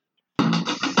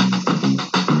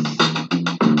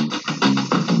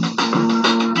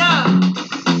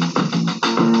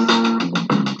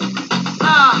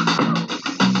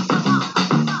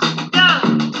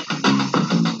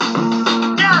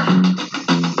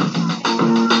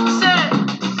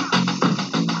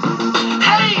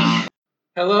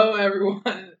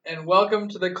welcome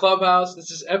to the Clubhouse. This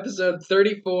is episode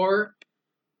 34,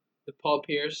 the Paul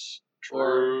Pierce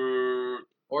or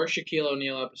Shaquille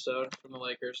O'Neal episode from the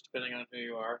Lakers, depending on who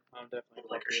you are. I'm definitely a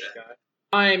Paul Pierce guy.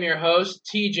 I am your host,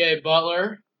 TJ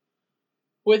Butler.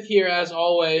 With here, as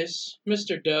always,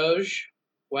 Mr. Doge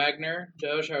Wagner.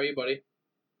 Doge, how are you, buddy?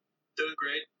 Doing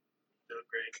great.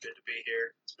 Good to be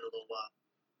here. It's been a little while.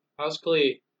 How's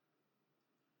Clee?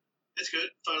 It's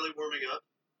good. Finally warming up.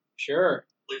 Sure.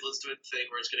 Cleveland's doing the thing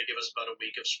where it's going to give us about a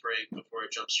week of spring before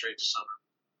it jumps straight to summer.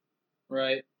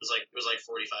 Right. It was like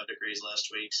 45 degrees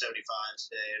last week, 75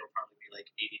 today. It'll probably be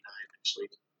like 89 next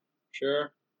week.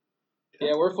 Sure.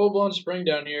 Yeah, we're full-blown spring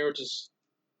down here, which is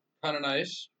kind of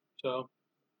nice. So,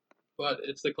 but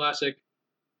it's the classic,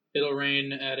 it'll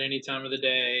rain at any time of the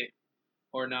day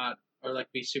or not, or like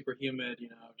be super humid,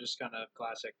 just kind of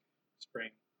classic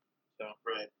spring. So,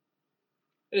 right.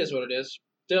 It is what it is.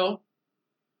 Still,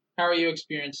 how are you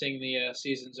experiencing the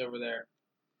seasons over there?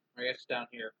 I guess down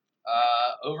here.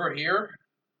 Over here.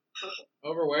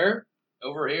 Over where?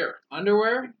 Over here.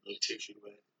 Underwear? Like 2 feet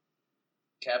away.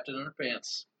 Captain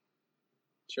Underpants.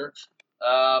 Sure.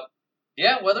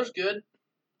 Yeah, weather's good.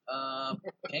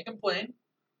 Can't complain.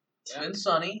 It's been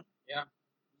sunny. Yeah.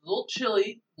 A little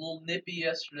chilly, a little nippy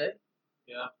yesterday.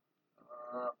 Yeah.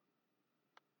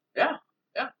 Yeah.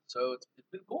 So it's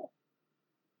been cool.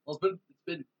 Well, it's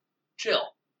been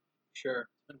chill. Sure.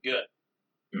 It's been good.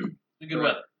 It's been good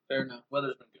weather. Fair enough.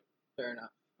 Weather's been good. Fair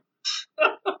enough.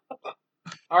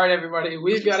 All right, everybody.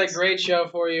 We've got a great show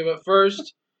for you. But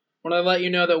first, I want to let you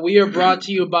know that we are brought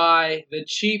to you by the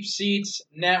Cheap Seats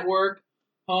Network,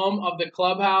 home of the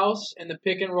Clubhouse and the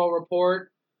Pick and Roll Report.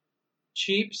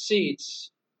 Cheap Seats,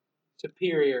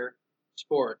 superior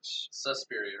sports.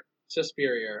 Superior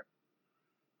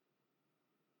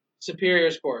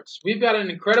sports. We've got an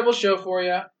incredible show for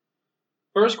you.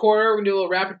 First quarter, we're going to do a little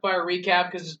rapid-fire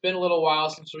recap because it's been a little while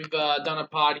since we've done a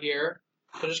pod here.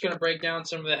 So just going to break down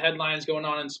some of the headlines going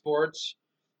on in sports.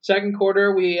 Second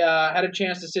quarter, we had a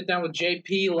chance to sit down with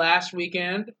JP last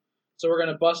weekend. So we're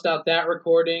going to bust out that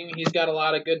recording. He's got a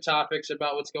lot of good topics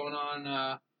about what's going on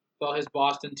with all his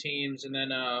Boston teams. And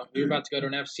then we're about to go to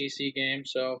an FCC game.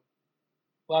 So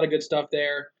a lot of good stuff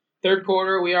there. Third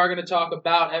quarter, we are going to talk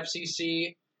about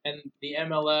FCC and the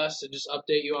MLS and just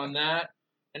update you on that.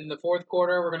 And in the fourth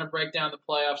quarter, we're going to break down the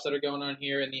playoffs that are going on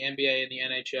here in the NBA and the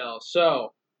NHL.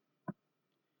 So,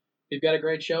 we've got a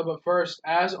great show. But first,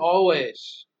 as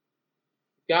always,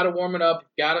 you've got to warm it up.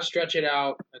 You've got to stretch it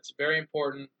out. It's very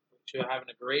important to having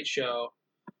a great show.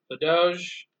 So,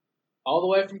 Doge, all the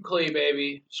way from Clee,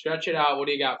 baby. Stretch it out. What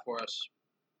do you got for us?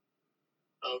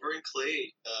 We're in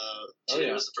Clee.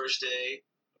 Today was the first day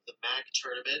of the MAC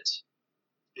tournament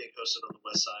being hosted on the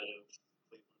west side of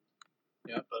Cleveland.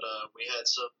 Yeah. But we had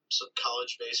some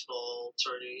college baseball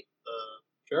tourney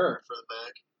Sure. for the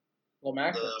MAC. Little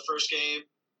MAC. The first game,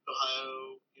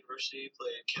 Ohio University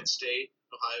played Kent State.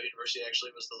 Ohio University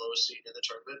actually was the lowest seed in the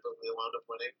tournament, but they wound up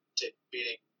winning,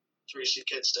 beating 3-seed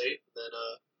Kent State. And then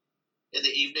in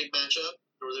the evening matchup,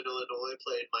 Northern Illinois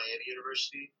played Miami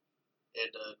University,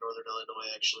 and Northern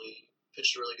Illinois actually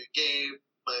pitched a really good game.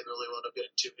 Miami really wound up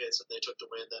getting 2 hits, and they took the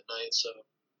win that night. So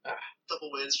a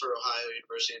couple wins for Ohio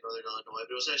University and Northern Illinois,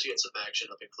 but it was nice to get some action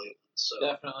up in Cleveland. So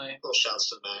Definitely. Little shouts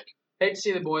to the MAC. Hate to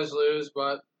see the boys lose,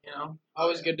 but,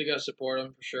 always good to go support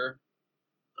them for sure.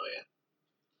 Oh, yeah.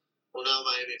 Well, now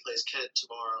Miami plays Kent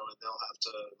tomorrow, and they'll have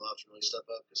to really step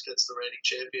up because Kent's the reigning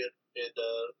champion, and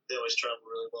they always travel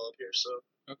really well up here. So.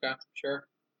 Okay, sure.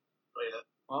 Oh, yeah.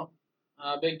 Well,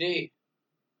 Big D,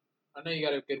 I know you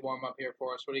got a good warm-up here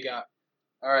for us. What do you got?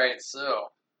 All right, so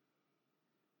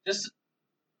just a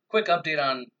quick update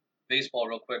on baseball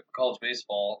real quick, college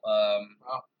baseball.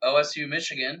 OSU,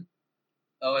 Michigan.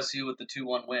 OSU with the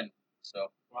 2-1 win.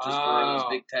 So just for those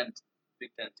Big Ten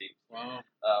teams. Wow.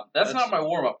 That's not my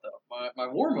warm-up, though. My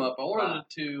warm-up, I wanted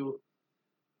to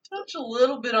touch a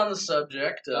little bit on the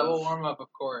subject of... Double warm-up,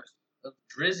 of course. Of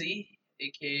Drizzy,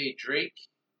 a.k.a. Drake,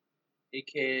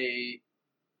 a.k.a.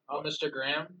 Mr.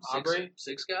 Graham, Aubrey.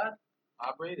 Six God?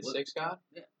 Aubrey, the Six God?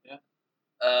 Yeah.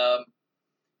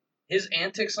 His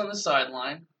antics on the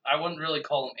sideline, I wouldn't really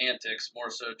call them antics, more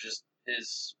so just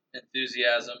his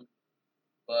enthusiasm,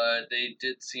 but they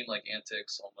did seem like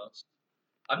antics almost.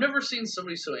 I've never seen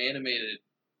somebody so animated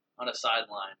on a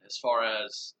sideline as far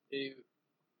as...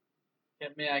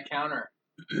 May I counter?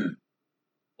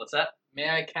 What's that? May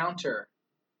I counter?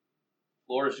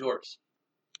 Floor is yours.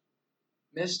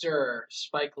 Mr.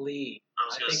 Spike Lee,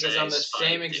 I think, is on the Spike,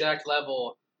 same exact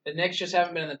level. The Knicks just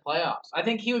haven't been in the playoffs. I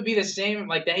think he would be the same,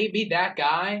 he'd be that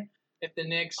guy if the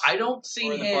Knicks I don't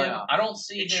see him. I don't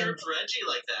see him. He chirped Reggie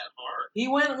like that hard. He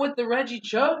went with the Reggie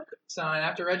choke. sign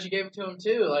after Reggie gave it to him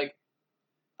too. Like,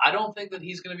 I don't think that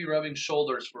he's going to be rubbing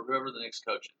shoulders for whoever the next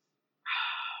coach is.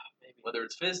 maybe. Whether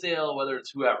it's Fizdale, whether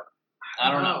it's whoever.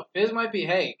 I don't know. Fizz might be,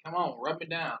 hey, come on, rub me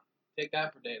down. Take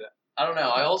that for data. I don't know.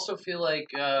 I also feel like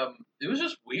it was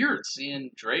just weird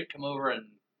seeing Drake come over and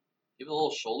give a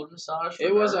little shoulder massage.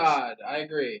 It was odd. I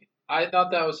agree. I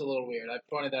thought that was a little weird. I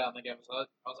pointed that out in the game. I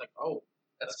was like, oh.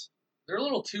 They're a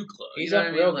little too close. He's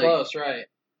up real close, right.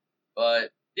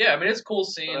 But, yeah, I mean, it's cool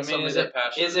seeing somebody that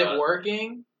passionate. Is it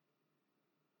working?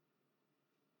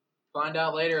 Find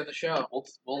out later in the show.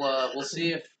 We'll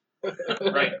see if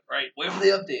right. Wait for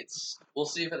the updates. We'll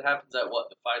see if it happens at what,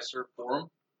 the Fiserv Forum,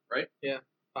 right? Yeah,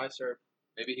 Fiserv.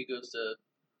 Maybe he goes to.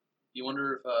 You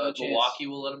wonder if Milwaukee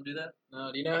will let him do that?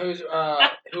 No. Do you know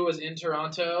who was in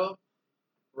Toronto,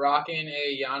 rocking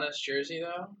a Giannis jersey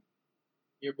though?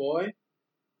 Your boy,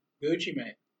 Gucci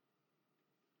Mane.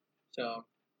 So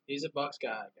he's a Bucks guy,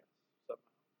 I guess. Somehow.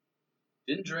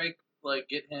 Didn't Drake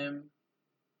get him?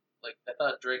 I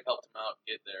thought Drake helped him out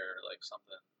get there,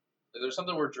 something. There was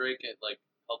something where Drake had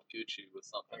helped Gucci with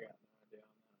something. I got no idea on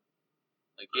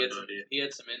that. He had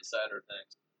some insider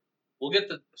things. We'll get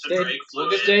the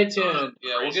stay tuned.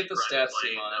 Yeah, we'll get the stats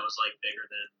team on it. That was bigger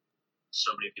than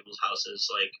so many people's houses.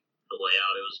 The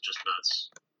layout, it was just nuts.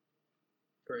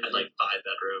 Crazy. Had 5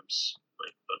 bedrooms,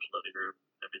 a bunch of living room.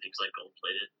 Everything's gold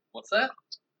plated. What's that?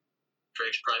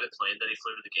 Drake's private plane that he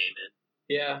flew to the game in.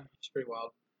 Yeah, it's pretty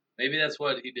wild. Maybe that's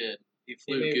what he did. He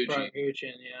flew Gucci. Gucci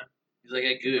in, yeah. He's like,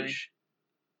 hey, Gooch.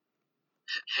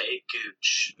 Hey,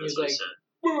 Gooch. That's He's what he said.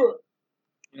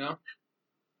 You know?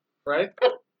 Right?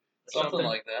 Something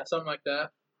like that. Something like that.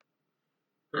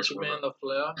 Gucci Man the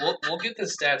Flair. We'll get the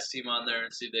stats team on there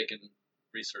and see if they can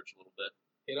research a little bit.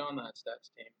 Get on that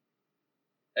stats team.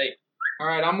 Hey. All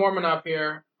right, I'm warming up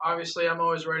here. Obviously, I'm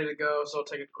always ready to go, so I'll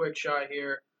take a quick shot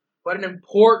here. But an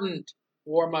important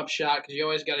warm-up shot, because you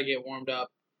always got to get warmed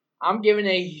up. I'm giving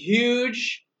a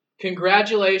huge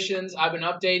congratulations. I've been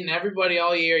updating everybody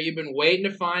all year. You've been waiting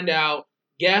to find out.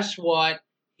 Guess what?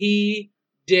 He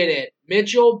did it.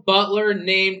 Mitchell Butler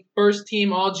named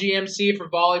first-team All-GMC for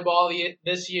volleyball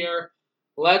this year.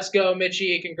 Let's go,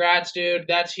 Mitchie. Congrats, dude.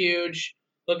 That's huge.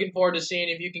 Looking forward to seeing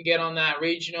if you can get on that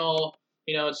regional,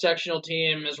 sectional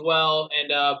team as well.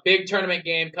 And big tournament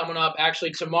game coming up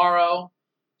actually tomorrow.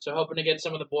 So hoping to get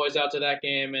some of the boys out to that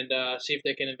game and see if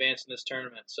they can advance in this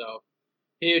tournament. So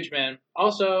huge, man.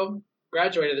 Also,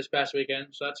 graduated this past weekend,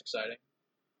 so that's exciting.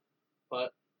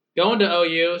 But going to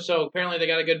OU, so apparently they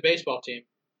got a good baseball team.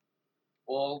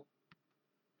 Well,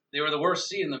 they were the worst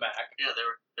seed in the back. Yeah, they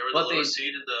were the lowest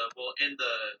seed in the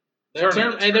They're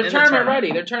tournament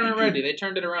ready. They're tournament ready. They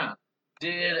turned it around.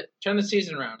 Turn the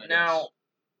season around. Now,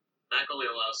 NAC only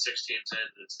allows 6 teams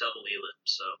in. It's double elim,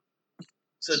 so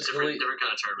it's a different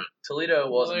kind of tournament. Toledo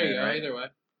wasn't there you go. right? Either way.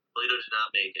 Toledo did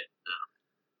not make it.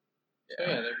 No.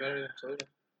 Yeah, they're better than Toledo.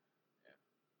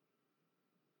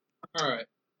 Yeah. All right.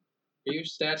 Are you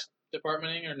stats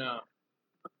departmenting or no?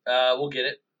 We'll get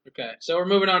it. Okay, so we're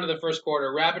moving on to the first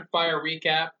quarter. Rapid fire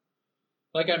recap.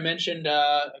 Like I mentioned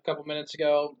a couple minutes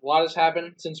ago, a lot has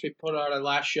happened since we put out our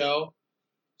last show.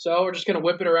 So we're just going to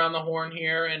whip it around the horn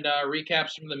here and recap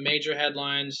some of the major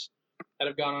headlines that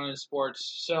have gone on in sports.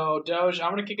 So, Doge, I'm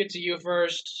going to kick it to you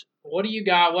first. What do you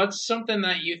got? What's something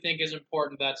that you think is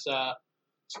important that's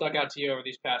stuck out to you over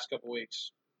these past couple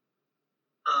weeks?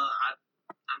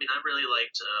 I really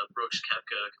liked Brooks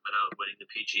Koepka coming out and winning the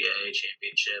PGA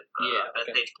Championship.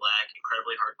 Bethpage Black,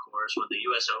 incredibly hard course. When the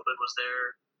U.S. Open was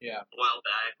there a while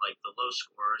back, the low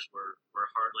scores were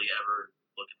hardly ever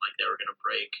looking like they were going to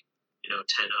break 10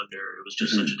 under. It was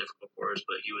just such a difficult course,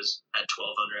 but he was at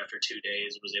 12 under after 2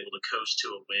 days and was able to coast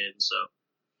to a win. So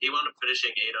he wound up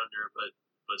finishing 8 under, but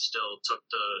still took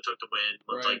the win,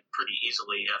 looked pretty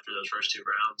easily after those first 2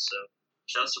 rounds. So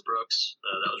shouts to Brooks.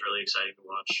 That was really exciting to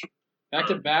watch. Back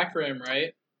to back for him,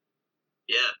 right?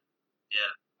 Yeah.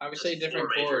 Obviously different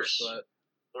course, but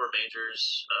 4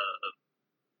 majors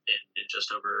in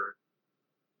just over,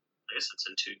 I guess it's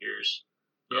in 2 years.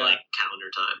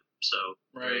 Calendar time. So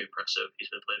very impressive. He's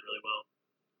been playing really well.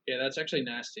 Yeah, that's actually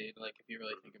nasty. If you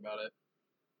really think about it.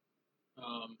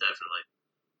 Definitely.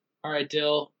 All right,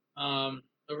 Dill.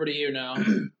 Over to you now.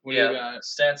 What do you got?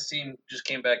 Stats team just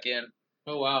came back in.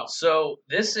 Oh wow! So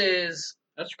that's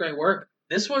great work.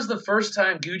 This was the first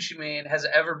time Gucci Mane has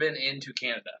ever been into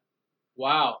Canada.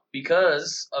 Wow!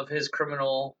 Because of his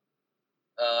criminal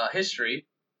history.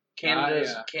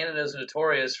 Canada's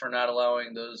notorious for not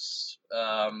allowing those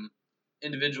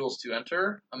individuals to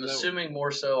enter. I'm assuming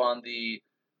more so on the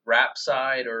rap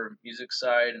side or music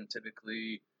side, and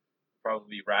typically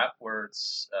probably rap, where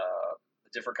it's a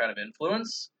different kind of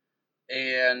influence.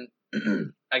 And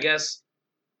I guess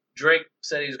Drake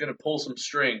said he was going to pull some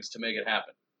strings to make it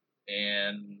happen.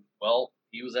 And, well,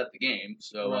 he was at the game,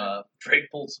 so Drake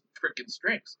pulled some freaking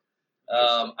strings.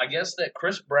 I guess that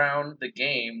Chris Brown, The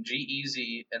Game,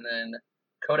 G-Eazy, and then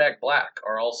Kodak Black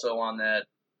are also on that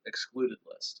excluded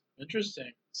list.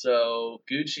 Interesting. So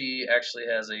Gucci actually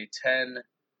has a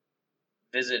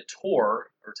 10-visit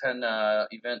tour, or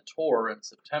 10-event tour in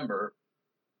September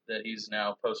that he's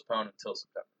now postponed until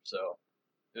September. So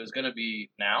it was going to be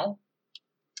now,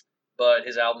 but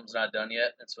his album's not done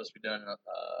yet. It's supposed to be done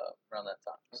around that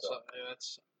time. So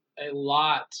that's a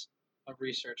lot of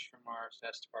research from our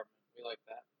stats department. We like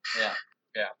that.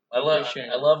 Yeah. I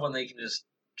love when they can just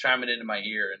chime it into my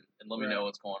ear and let me know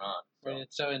what's going on. So. Right,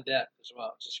 it's so in depth as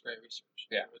well. It's just great research.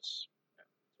 Yeah, it's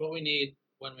what we need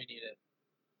when we need it.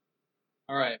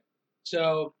 All right,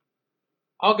 so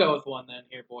I'll go with one then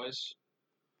here, boys.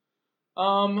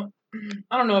 I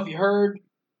don't know if you heard.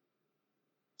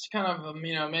 It's kind of a,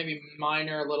 maybe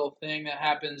minor little thing that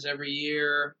happens every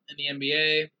year in the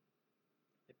NBA.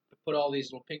 They put all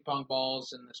these little ping pong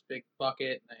balls in this big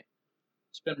bucket and they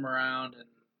spin them around and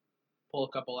pull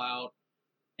a couple out.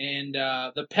 And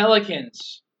the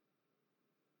Pelicans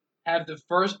have the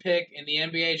first pick in the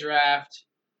NBA draft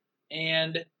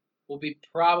and will be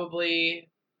probably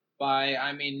by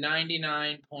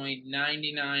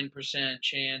 99.99%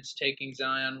 chance taking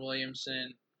Zion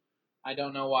Williamson. I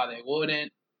don't know why they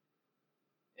wouldn't.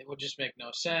 It would just make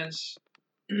no sense.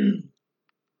 And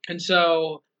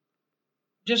so,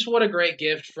 just what a great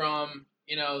gift from,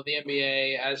 the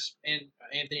NBA as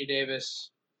Anthony Davis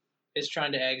is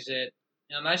trying to exit.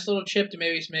 A nice little chip to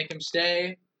maybe make him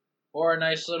stay, or a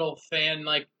nice little fan,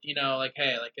 hey,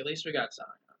 at least we got Zion,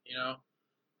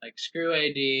 screw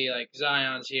AD,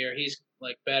 Zion's here. He's,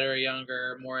 better,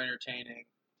 younger, more entertaining,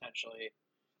 potentially.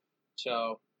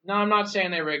 So, no, I'm not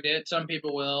saying they rigged it. Some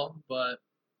people will, but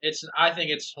I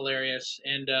think it's hilarious.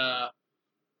 And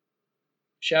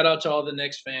shout out to all the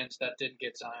Knicks fans that didn't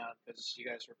get Zion because you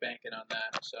guys were banking on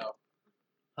that. So,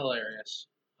 hilarious.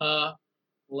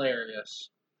 Hilarious.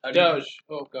 Doge.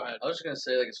 Oh, go ahead. I was just going to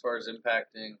say, as far as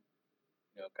impacting,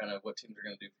 kind of what teams are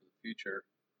going to do for the future,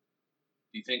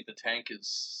 do you think the tank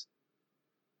is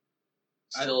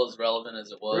still as relevant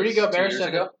as it was Rudy 2 Gobert years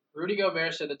ago? Rudy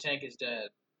Gobert said the tank is dead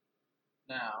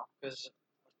now because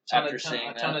a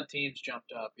ton of teams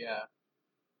jumped up, yeah.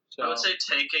 So I would say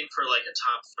tanking for a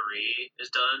top 3 is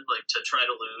done. To try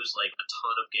to lose a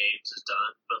ton of games is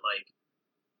done, but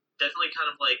definitely kind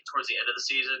of towards the end of the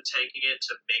season, tanking it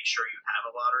to make sure you have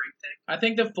a lottery pick. I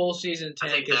think the full season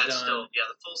tank is done.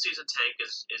 The full season tank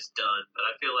is done, but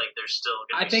I feel like there's still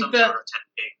going to be some sort of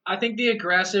tanking. I think the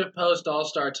aggressive post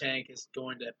All-Star tank is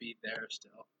going to be there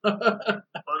still. Well,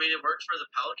 it worked for the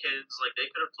Pelicans. They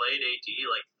could have played AD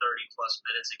 30 plus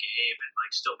minutes a game and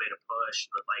still made a push,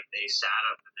 but they sat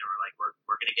him and they were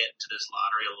we're going to get into this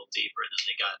lottery a little deeper, and then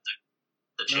they got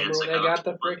the chance. They got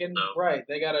the freaking right.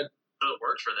 They got a. So it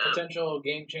worked for them. Potential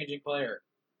game-changing player.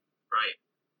 Right.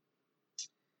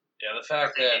 Yeah, the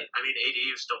fact that AD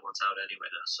still wants out anyway,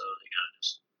 though, so they gotta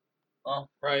just. Well,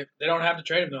 right. They don't have to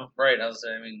trade him though. Right. I was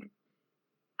saying.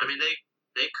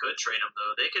 They could trade him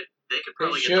though. They could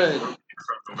probably get the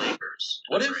from the Lakers.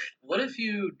 What if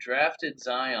you drafted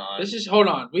Zion? Hold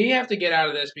on. We have to get out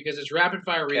of this because it's rapid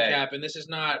fire recap, and this is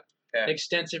not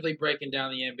extensively breaking down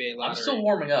the NBA lottery. I'm still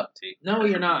warming up, T. No,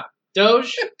 you're not.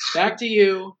 Doge, back to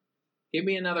you. Give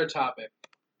me another topic.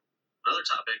 Another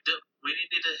topic. We need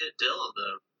to hit Dill on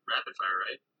the rapid fire,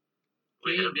 right?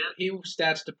 We hit him yet? He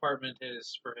stats department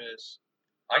for his.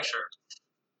 I'm sure.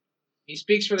 He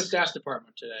speaks for the stats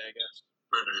department today, I guess.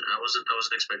 My man, I wasn't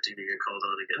expecting to get called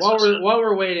on against. While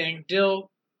we're waiting,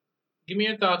 Dill, give me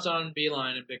your thoughts on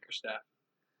Beeline and Bickerstaff.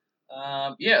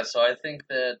 So I think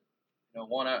that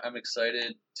one, I'm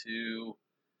excited to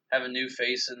have a new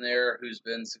face in there who's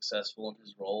been successful in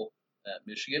his role at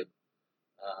Michigan.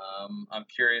 I'm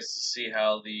curious to see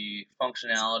how the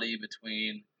functionality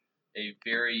between a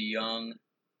very young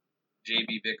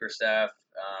JB Bickerstaff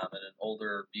and an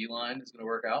older Beeline is going to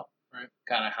work out. Right.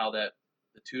 Kind of how the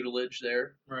tutelage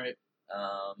there. Right.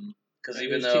 Because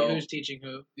who's teaching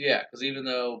who? Yeah, because even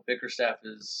though Bickerstaff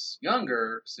is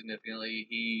younger significantly,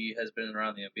 he has been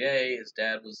around the NBA. His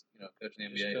dad was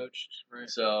coaching the NBA. Right.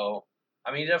 So.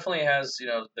 He definitely has,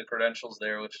 the credentials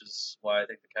there, which is why I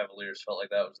think the Cavaliers felt like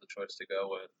that was the choice to go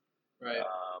with. Right.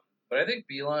 But I think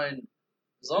Beeline,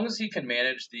 as long as he can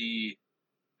manage the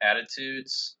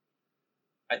attitudes,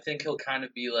 I think he'll kind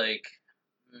of be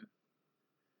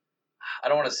I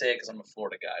don't want to say it because I'm a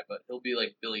Florida guy, but he'll be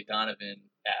like Billy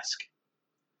Donovan-esque.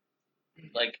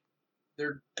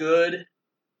 They're good,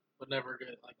 but never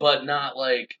good. Like, but not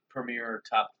like premier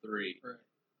top 3. right.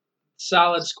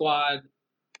 Solid squad,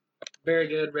 very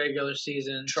good regular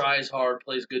season. Tries hard,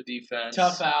 plays good defense.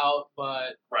 Tough out,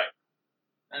 but Right.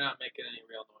 they're not making any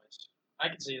real noise. I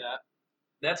can see that.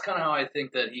 That's kind of how I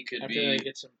think that he could After be. they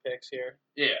get some picks here.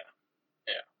 Yeah.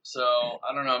 So,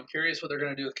 I don't know. I'm curious what they're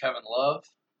going to do with Kevin Love.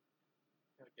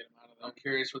 Gotta get him out of I'm there.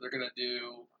 curious what they're going to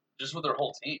do just with their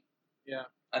whole team. Yeah.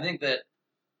 I think that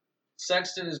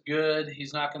Sexton is good.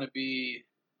 He's not going to be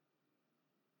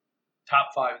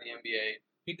top 5 in the NBA.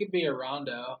 He could be a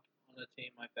Rondo on a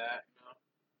team like that, you know.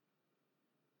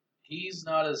 He's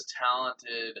not as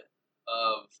talented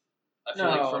of. I feel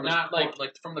No, like from not his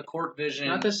court, from the court vision.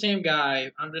 Not the same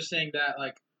guy. I'm just saying that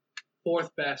like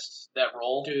 4th best that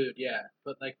role. dude, yeah,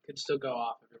 but like could still go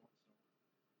off every once in a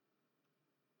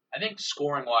while. I think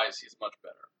scoring wise, he's much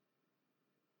better.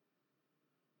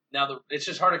 Now it's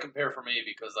just hard to compare for me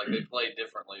because like they play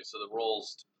differently, so the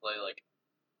roles to play like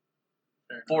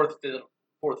fourth fiddle.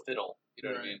 You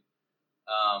know what I mean?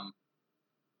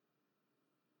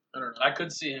 I don't know. I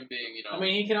could see him being, you know. I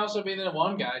mean, he can also be the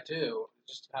one guy too,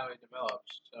 just how he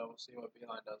develops. So we'll see what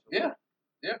Beeline does. With him.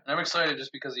 Yeah. I'm excited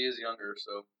just because he is younger.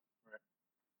 So. Right.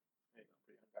 There you go,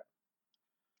 pretty young guy.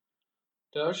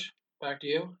 Doge, back to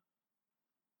you.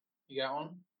 You got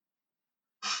one?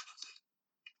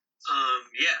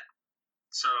 Yeah.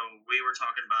 So we were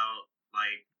talking about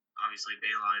like obviously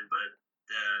Bayline, but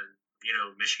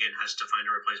Michigan has to find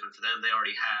a replacement for them. They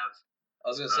already have. I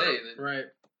was gonna say right.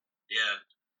 Yeah.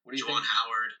 What do you Juwan think?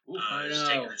 Howard is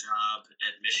taking the job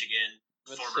at Michigan.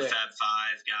 That's former sick. Fab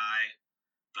Five guy,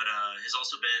 but he's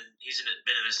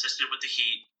been an assistant with the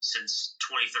Heat since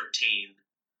 2013.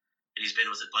 And he's been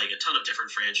with like a ton of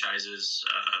different franchises.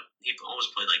 He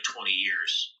almost played like 20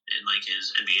 years in like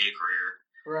his NBA career.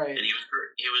 Right. And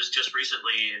he was just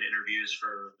recently in interviews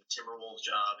for the Timberwolves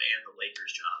job and the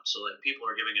Lakers job. So like people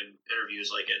are giving him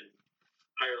interviews like in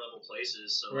higher level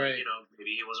places. So right.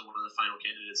 Maybe he wasn't one of the final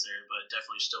candidates there, but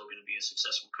definitely still going to be a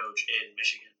successful coach in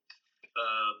Michigan.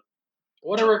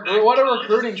 What a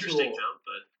recruiting tool! Jump,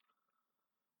 but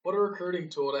what a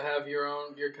recruiting tool to have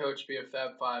your coach be a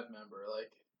Fab Five member. Like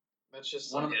that's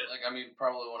just probably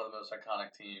one of the most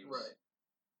iconic teams. Right.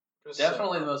 Just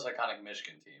definitely the most iconic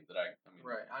Michigan team that I mean.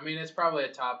 Right. I mean, it's probably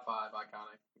a top 5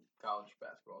 iconic college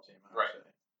basketball team. I would say.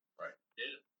 Right.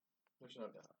 Yeah. There's no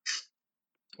doubt.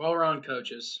 While we're on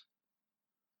coaches,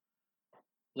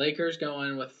 Lakers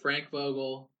going with Frank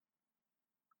Vogel,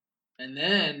 and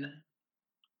then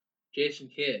Jason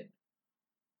Kidd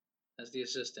as the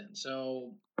assistant.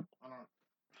 So, I don't know.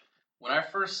 When I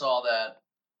first saw that,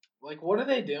 like, what are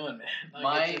they doing, man?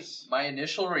 Like, my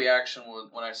initial reaction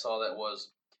when I saw that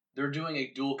was they're doing a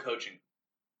dual coaching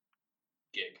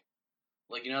gig.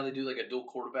 Like, you know how they do like a dual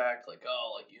quarterback? Like,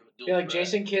 oh, like you have a dual like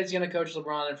Jason Kidd's going to coach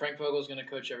LeBron and Frank Vogel's going to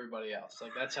coach everybody else.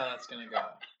 Like, that's how that's going to go.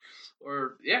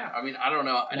 Or, yeah, I mean, I don't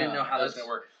know. I didn't know how that's going to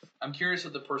work. I'm curious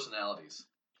with the personalities.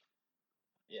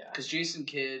 Yeah. Because Jason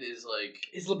Kidd is like...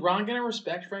 Is LeBron going to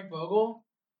respect Frank Vogel?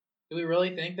 Do we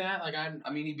really think that? Like, I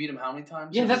mean, he beat him how many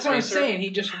times? Yeah, that's what I'm saying. He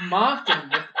just mocked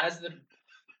him as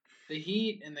the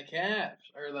Heat and the Cavs.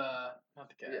 Or not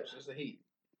the Cavs, it was the Heat.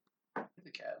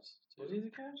 The Cavs. Was he the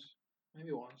Cavs?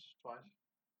 Maybe once, twice.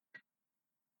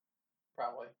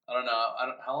 Probably. I don't know.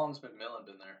 How long's McMillan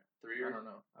been there? 3 years? I don't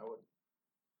know. I wouldn't.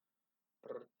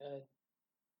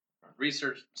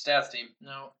 Research stats team.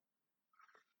 No.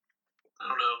 I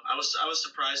don't know. I was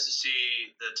surprised to see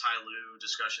the Ty Lue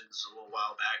discussions a little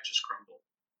while back just crumble.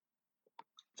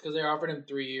 It's because they offered him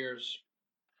 3 years.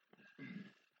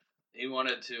 He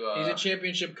wanted to. He's a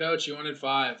championship coach. He wanted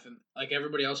 5, and like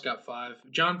everybody else got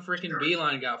 5. John freaking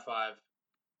Beeline got 5.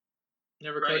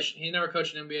 Coached. He never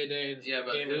coached an NBA day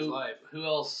in his life. Who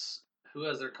else? Who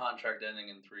has their contract ending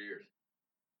in 3 years?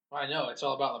 Well, I know it's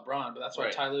all about LeBron, but that's why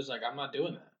Ty Lue's like, I'm not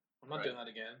doing that. I'm not doing that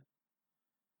again.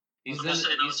 I'm just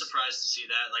saying, I was surprised to see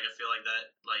that. Like, I feel like that,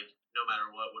 like, no matter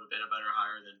what, would have been a better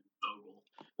hire than Vogel.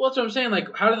 Well, that's what I'm saying.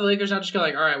 Like, how did the Lakers not just go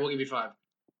like, all right, we'll give you 5?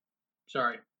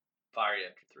 Sorry. Fire you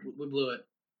after 3. We blew it.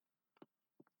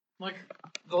 Like,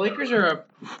 the Lakers are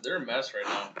they're a mess right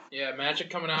now. Yeah, Magic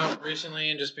coming out recently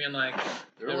and just being like,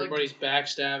 everybody's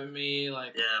backstabbing me.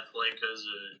 Like, yeah,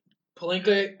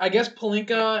 Pelinka, I guess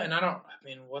Pelinka, and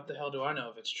what the hell do I know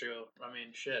if it's true? I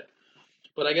mean, shit.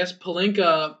 But I guess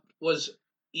Pelinka was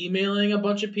emailing a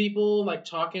bunch of people, like,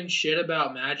 talking shit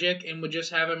about Magic and would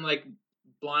just have him, like,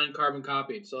 blind carbon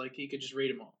copied. So, like, he could just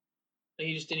read them all. Like,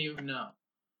 he just didn't even know.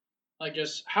 Like,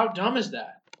 just, how dumb is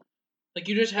that? Like,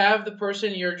 you just have the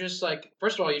person, you're just, like,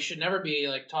 first of all, you should never be,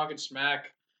 like, talking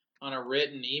smack on a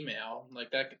written email.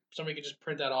 Like, that, somebody could just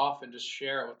print that off and just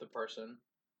share it with the person.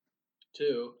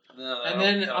 too. No, And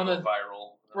then kind on of the go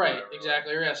viral. right,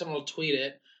 exactly. Or yeah, someone will tweet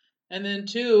it. And then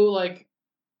two, like,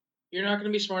 you're not going to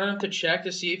be smart enough to check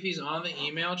to see if he's on the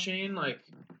email chain. Like,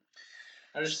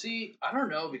 I don't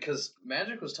know, because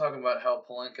Magic was talking about how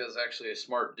Palenka is actually a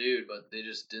smart dude, but they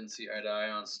just didn't see eye to eye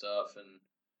on stuff. And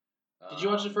did you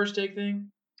watch the First Take thing?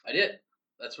 I did.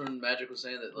 That's when Magic was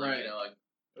saying that, like, Right. you know, like,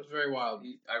 it was very wild.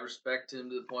 I respect him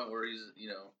to the point where he's, you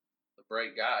know, a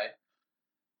bright guy,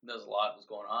 knows a lot of what's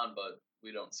going on, but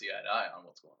we don't see eye to eye on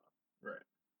what's going on. Right.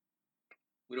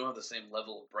 We don't have the same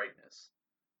level of brightness.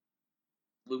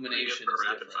 Illumination is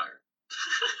different.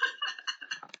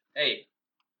 Hey,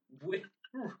 we're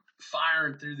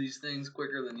firing through these things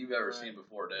quicker than you've ever seen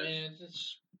before, Dad.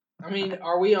 I mean,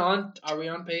 are we on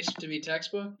pace to be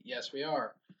textbook? Yes, we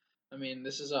are. I mean,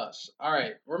 this is us. All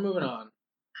right, we're moving on.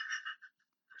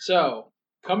 So,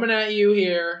 coming at you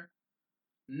here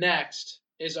next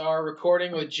is our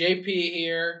recording with JP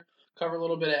here. Cover a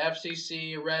little bit of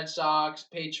FCC, Red Sox,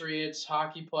 Patriots,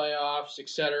 hockey playoffs,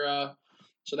 etc.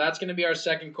 So that's going to be our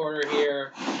second quarter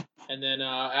here. And then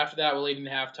after that, we'll lead into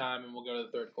halftime and we'll go to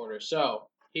the third quarter. So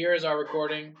here is our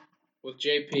recording with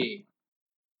JP.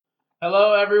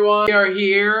 Hello, everyone. We are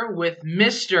here with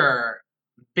Mr.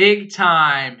 Big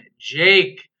Time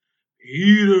Jake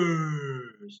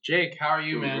Peters. Jake, how are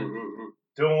you, man?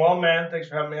 Doing well, man. Thanks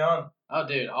for having me on. Oh,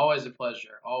 dude, always a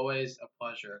pleasure. Always a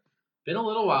pleasure. Been a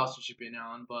little while since you've been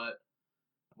on, but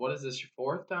what is this, your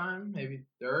fourth time? Maybe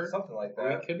third? Something like We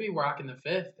that. could be rocking the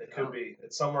fifth. It could be.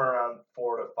 It's somewhere around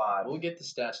 4 to 5. We'll get the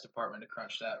stats department to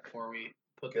crunch that before we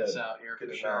put this out here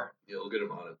for sure. Yeah, we'll get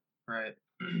him on it. Right.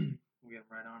 We'll get him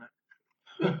right on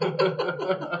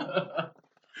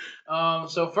it.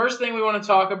 So first thing we want to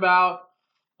talk about,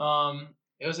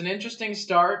 it was an interesting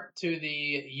start to the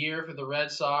year for the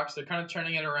Red Sox. They're kind of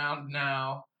turning it around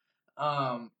now.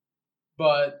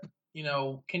 But, you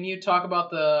know, can you talk about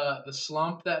the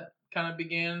slump that kind of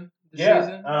began the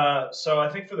season? So I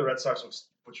think for the Red Sox,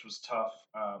 which was tough,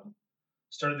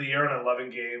 started the year on an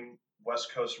 11-game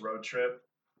West Coast road trip.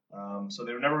 So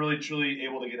they were never really truly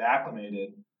able to get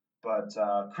acclimated. But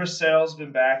Chris Sale's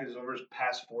been back. He's over his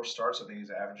past 4 starts. I think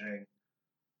he's averaging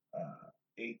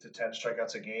 8 to 10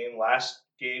 strikeouts a game. Last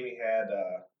game he had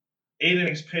 8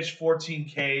 innings pitched, 14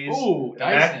 Ks. Ooh,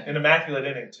 an immaculate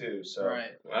inning too. So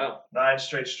right. Wow. 9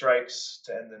 straight strikes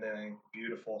to end an inning.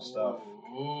 Beautiful stuff.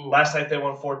 Ooh. Last night they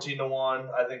won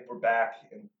 14-1. I think we're back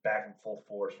in full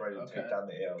force, ready to take down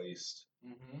the AL East.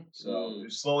 Mm-hmm. So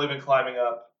we've slowly been climbing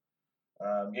up.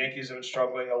 Yankees have been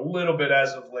struggling a little bit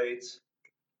as of late.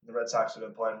 The Red Sox have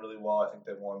been playing really well. I think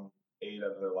they've won 8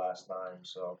 of their last 9.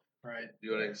 So right.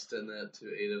 You want to extend that to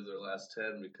 8 of their last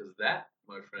 10, because that,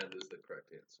 my friend, is the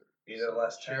correct answer. 8 of the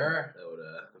last 10. Sure. That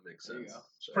would make sense.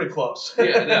 It's pretty close.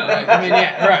 Yeah, no. Right. I mean,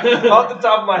 yeah, right. Off the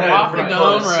top of my head, Off the pretty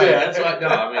dome, close. right. Yeah. That's why. No,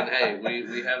 I mean, hey,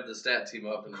 we have the stat team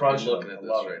up and we're looking at this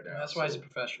Love right it. now. That's why he's a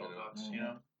professional, folks. Mm-hmm. You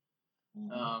know.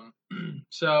 Mm-hmm.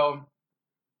 So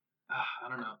I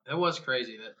don't know. It was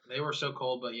crazy that they were so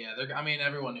cold, but yeah,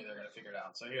 everyone knew they were gonna figure it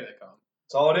out. So here they come.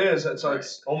 That's all it is. It's Right.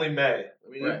 only May. I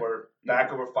mean, Right. we're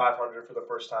back over 500 for the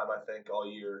first time, I think, all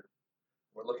year.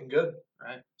 We're looking good.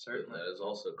 Right. Certainly. That is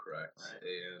also correct. Right.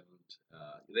 And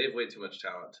they have way too much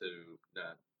talent to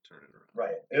not turn it around.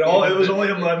 Right. It was only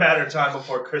a matter of time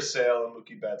before Chris Sale and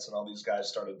Mookie Betts and all these guys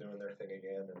started doing their thing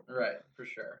again. And Right. For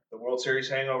sure. the World Series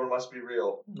hangover must be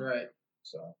real. Right.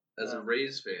 So As a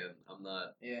Rays fan, I'm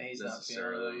not he's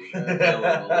necessarily not feeling feeling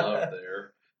the love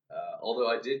there. Although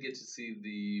I did get to see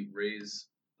the Rays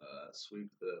sweep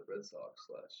the Red Sox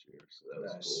last year, so that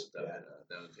was Nice. cool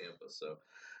down in Tampa. So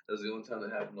that was the only time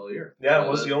that happened all year. yeah, it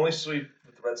was the only sweep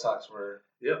that the Red Sox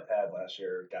Yep. had last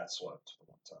year. Got swept for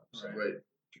one time. So. Right.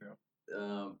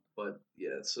 True. But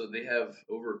yeah, so they have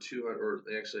over 200, or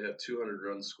they actually have 200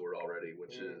 runs scored already,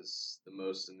 which is the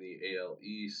most in the AL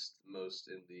East, most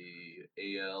in the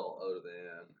AL other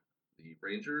than the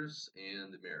Rangers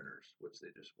and the Mariners, which they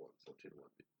just won 14-1.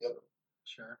 Yep. So.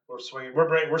 Sure. We're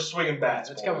swinging bats.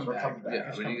 It's boys. coming We're back. coming back. Yeah,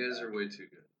 It's I mean, you coming guys back. are way too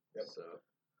good. Yep. So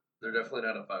they're definitely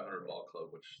not a 500 ball club,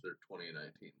 which they're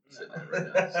 20-19 sitting at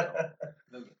right now. So.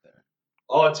 They'll get there.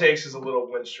 All it takes is a little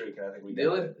win streak, and I think we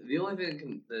got it. The only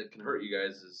thing that can hurt you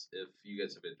guys is if you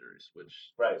guys have injuries,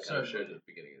 which Right. kind of showed at the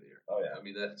beginning of the year. Oh yeah. I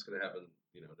mean, that's going to happen,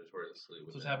 notoriously.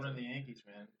 That's what's happening to the Yankees,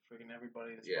 man. Freaking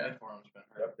everybody that's Yeah. playing for them's been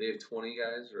hurt. They have 20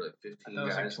 guys or like 15 I thought it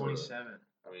was guys. like 27.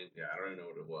 I mean, yeah, I don't even know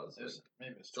what it was.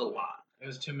 Maybe it's It's a lot. It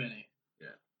was too many. Yeah.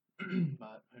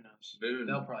 But who knows? Boone,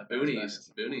 They'll probably bounce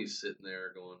back. Booney's sitting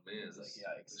there going, man, It's like,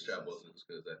 yikes, this job wasn't as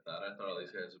good as I thought. I thought all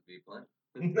these guys would be playing.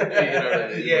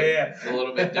 Yeah, yeah. It's a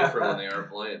little bit different when they aren't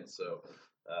playing. So,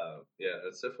 Yeah,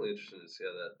 it's definitely interesting to see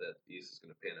how that East is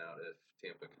going to pan out if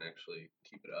Tampa can actually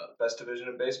keep it up. Best division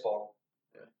in baseball.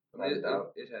 Yeah, I mean,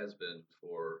 it has been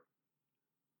for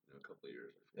a couple of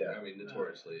years. Yeah, I mean,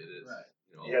 notoriously it is.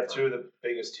 Right. You have two of the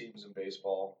biggest teams in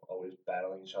baseball always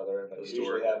battling each other, and they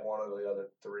usually have one of the other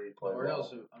three play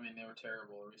Orioles, well. I mean, they were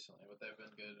terrible recently, but they've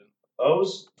been good.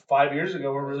 O's 5 years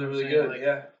ago were really, really good. Like,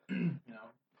 yeah.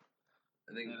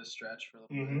 I think they had a stretch for a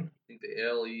little Mm-hmm. bit. I think the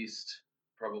AL East,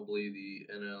 probably the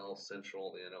NL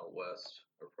Central, the NL West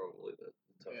are probably the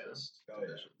toughest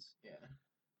divisions. Yeah,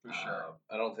 for sure.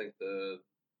 I don't think the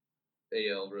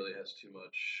AL really has too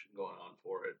much going on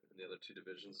for it in the other two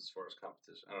divisions as far as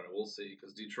competition. I don't know. We'll see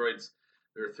because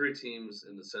there are 3 teams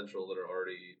in the Central that are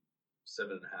already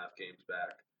 7.5 games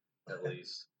back at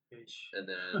least, and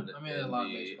then I mean, there's a lot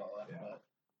of baseball left, but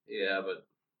but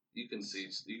you can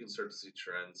start to see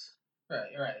trends. Right.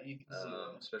 You can see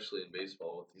that. Especially in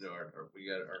baseball with we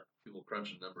got our people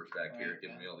crunching numbers back here,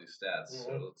 giving me all these stats. Mm-hmm.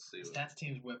 So let's see. Stats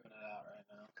team's whipping it out right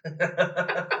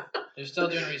now. They're still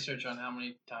doing research on how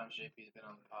many times JP's been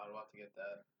on the pod. We'll have to get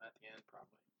that at the end,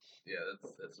 probably. Yeah,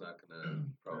 that's not gonna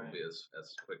probably be as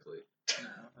quickly.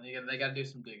 No, they got to do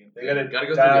some digging. They got to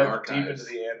go dive deep into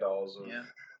the andals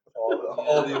of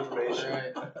all the information.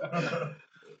 Right.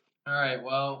 All right.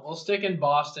 Well, we'll stick in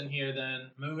Boston here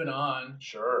then. Moving on.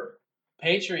 Sure.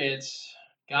 Patriots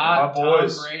got Tom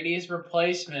Brady's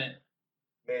replacement.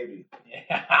 Maybe.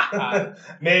 Yeah.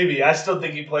 Maybe. I still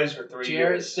think he plays for 3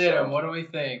 years. Jarrett Stidham, what do we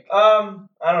think? I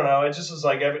don't know. It just was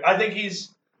like I think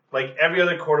he's like every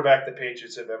other quarterback the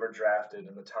Patriots have ever drafted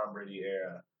in the Tom Brady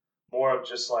era. More of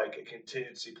just like a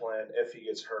contingency plan if he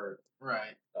gets hurt.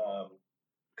 Right.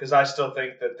 Because I still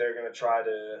think that they're going to try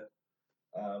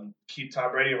to keep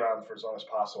Tom Brady around for as long as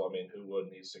possible. I mean, who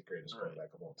wouldn't? He's the greatest quarterback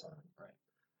of all time. Right.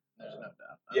 There's no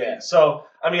doubt.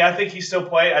 I think he still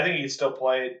play. I think he can still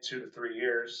play 2 to 3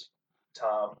 years,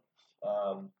 Tom,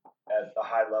 at a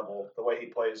high level. The way he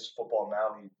plays football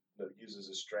now, he uses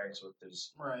his strengths with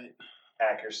his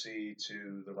accuracy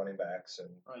to the running backs and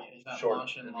he's not short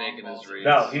launching making his reads.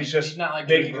 No, he's just not like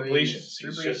making completions.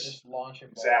 He's just launching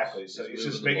balls. Exactly. So he's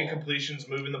just making completions,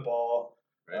 moving the ball.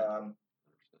 Right.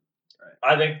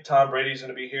 I think Tom Brady's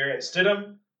going to be here. And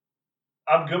Stidham,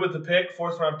 I'm good with the pick,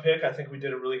 4th round pick. I think we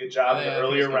did a really good job in the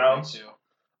earlier rounds.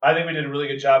 I think we did a really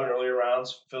good job in earlier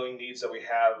rounds, filling needs that we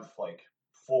have like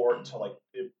forward to like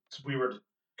if we were to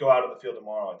go out on the field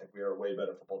tomorrow. I think we are a way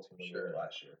better football team than we were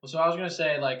last year. Well, so I was gonna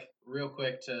say like real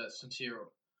quick since you're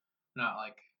not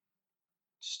like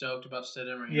stoked about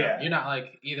Stidham, or you're not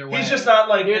like either way. He's just not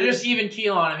like you're just even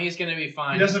keel on him. He's gonna be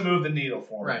fine. He doesn't move the needle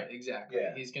for me. Right, exactly.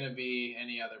 Yeah. He's gonna be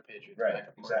any other Patriots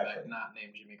backup quarterback, not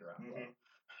named Jimmy Garoppolo.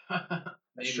 Mm-hmm.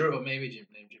 Maybe, true. But maybe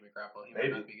named Jimmy Garoppolo. He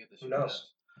might not be good this year. Who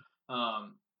knows?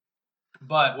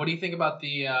 But what do you think about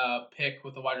the pick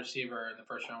with the wide receiver in the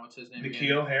first round? What's his name?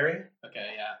 N'Keal Harry.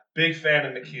 Okay, yeah. Big fan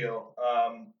of N'Keal.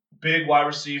 Big wide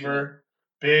receiver.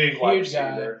 Big wide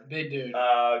receiver. Guy, big dude.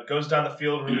 Goes down the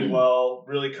field really well.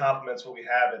 Really complements what we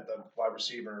have at the wide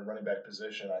receiver and running back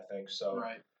position, I think. So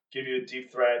give you a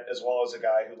deep threat as well as a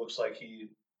guy who looks like he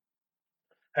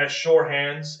has sure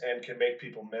hands and can make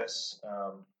people miss.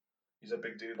 He's a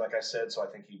big dude, like I said, so I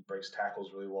think he breaks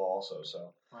tackles really well also.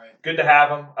 So good to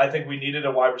have him. I think we needed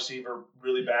a wide receiver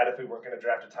really bad if we weren't going to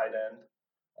draft a tight end.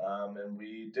 And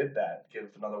we did that. Give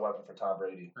another weapon for Tom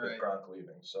Brady with Gronk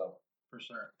leaving. So For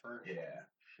sure.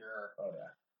 Sure. Oh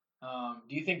yeah.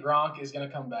 Do you think Gronk is going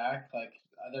to come back? Like,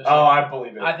 I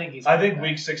believe it. I think he's. I think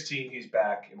week 16 he's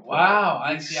back. Wow.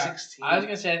 Week 16. I was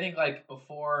going to say I think like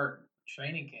before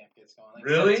training camp gets going, like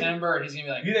really? September, he's going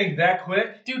to be like. You think that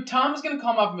quick? Dude, Tom's going to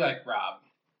come up and be like, Rob,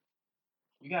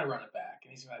 we got to run it back,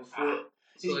 and he's going to be like,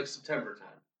 So like September time.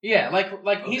 Yeah, like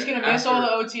he's going to miss all the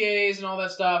OTAs and all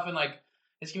that stuff, and like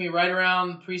it's going to be right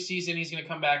around preseason. He's going to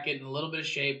come back in a little bit of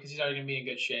shape because he's already going to be in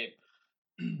good shape.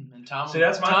 And Tom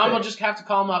will just have to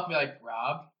call him up and be like,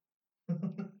 Rob,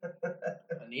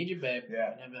 I need you, babe.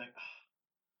 Yeah. And he'll be like,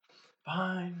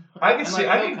 fine. I can see.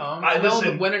 He'll come. And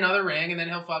they'll win another ring, and then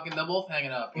they'll both hang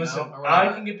it up.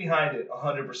 I can get behind it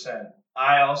 100%.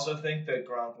 I also think that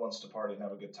Gronk wants to party and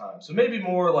have a good time. So maybe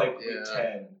more like week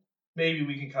 10. Maybe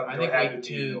we can come. I think week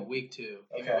 2. Week 2.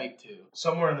 Okay. Week 2.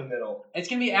 Somewhere in the middle. It's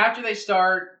gonna be after they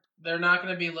start. They're not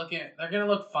gonna be looking. They're gonna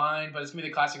look fine, but it's gonna be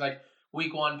the classic like.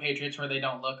 Week 1 Patriots where they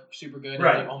don't look super good. And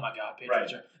like, oh my God,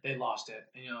 Patriots they lost it.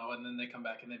 And then they come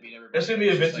back and they beat everybody. It's gonna be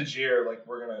a vintage year. Like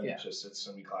we're gonna it's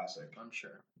gonna be classic. I'm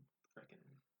sure. Freaking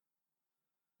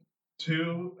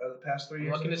 2 of the past 3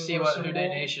 years. I'm looking to see what New Day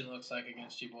Nation looks like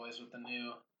against you boys with the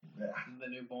new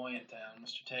boy in town,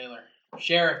 Mr. Taylor,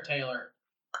 Sheriff Taylor.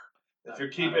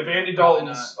 If Andy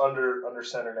Dalton's under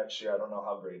center next year, I don't know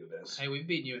how great it is. Hey, we've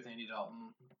beaten you with Andy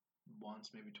Dalton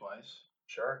once, maybe twice.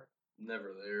 Sure.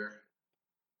 Never there.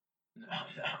 No,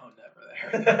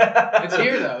 never there. It's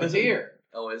here though. It's here.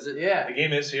 Oh, is it? Yeah. The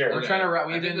game is here. We're trying to.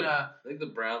 I think the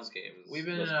Browns game is. We've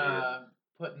been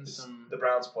putting some. The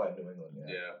Browns play in New England.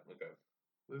 Yeah. Okay.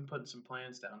 We've been putting some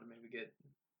plans down to maybe get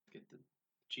the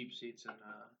cheap seats and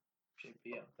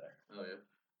JP out there. Oh yeah.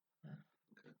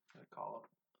 Okay. Gotta call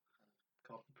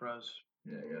the pros.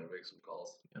 Yeah, I gotta make some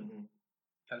calls. Mm-hmm.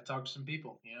 Gotta talk to some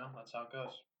people. That's how it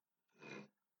goes.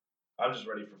 I'm just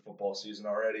ready for football season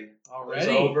already. Already? It's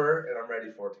over, and I'm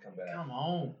ready for it to come back. Come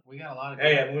on, we got a lot of.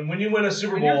 Hey, and when you win a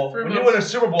Super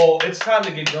Bowl, it's time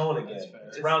to get going again.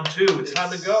 It's round 2. It's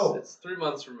time to go. It's 3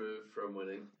 months removed from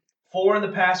winning. 4 in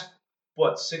the past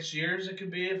 6 years it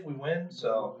could be if we win.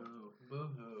 So.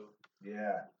 Boo-hoo.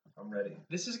 Yeah, I'm ready.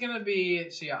 This is gonna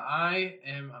be. See,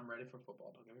 I'm ready for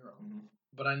football. Don't get me wrong,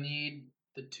 but I need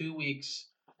the 2 weeks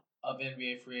of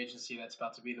NBA free agency. That's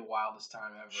about to be the wildest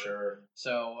time ever. Sure.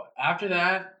 So after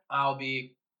that, I'll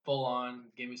be full on.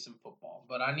 Give me some football,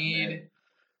 but I need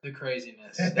the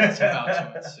craziness that's about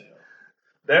to ensue.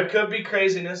 There could be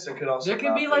craziness. There could also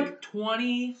be like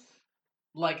 20,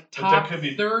 top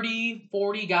 30,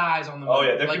 40 guys on the move. Oh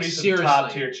yeah, there could be some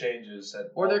top tier changes.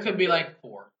 Or there could be like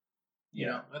 4.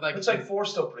 Yeah, it's like 4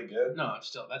 still pretty good. No,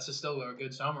 that's still a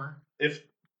good summer. If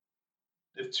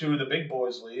 2 of the big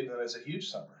boys leave, then it's a huge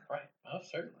summer. Right. Oh,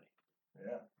 certainly.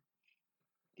 Yeah.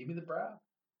 Give me the brow.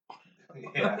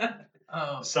 Yeah.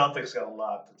 The Celtics got a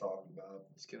lot to talk about.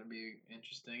 It's going to be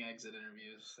interesting exit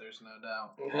interviews. There's no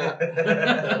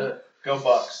doubt. Go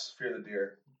Bucks. Fear the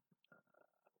deer.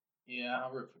 Yeah,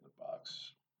 I'll root for the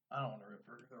Bucks. I don't want to root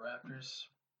for the Raptors.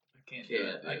 I can't do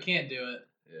it. I can't do it.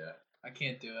 Yeah. I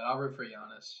can't do it. I'll root for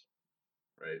Giannis.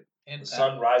 Right. And the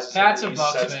sun rises Pat's in the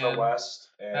east, sets in the west.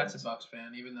 Pat's a Bucks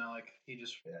fan, even though he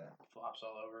just flops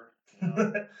all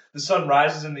over. The sun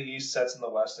rises in the east, sets in the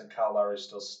west, and Kyle Lowry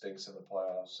still stinks in the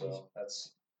playoffs. So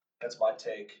that's my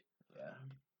take. Yeah,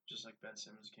 just like Ben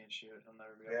Simmons can't shoot, he'll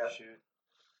never be able to shoot.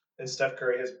 And Steph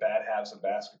Curry has bad halves in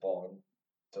basketball, and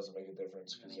it doesn't make a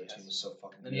difference because their team is so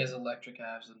fucking good. Then he has electric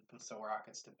halves and puts the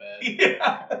Rockets to bed.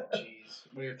 Yeah. Jeez,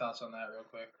 what are your thoughts on that, real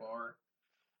quick, or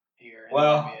here in the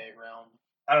NBA realm?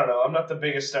 I don't know. I'm not the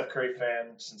biggest Steph Curry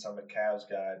fan since I'm a Cavs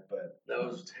guy, but that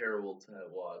was terrible to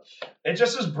watch. It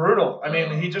just is brutal. I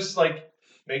mean, he just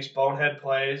makes bonehead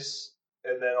plays,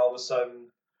 and then all of a sudden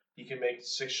he can make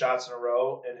 6 shots in a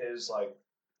row, and his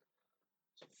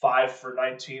 5 for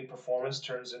 19 performance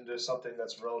turns into something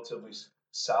that's relatively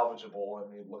salvageable,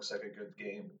 and it looks like a good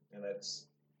game, and it's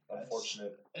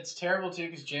unfortunate. It's terrible too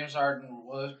because James Harden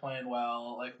was playing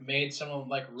well, made some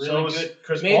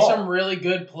some really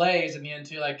good plays in the end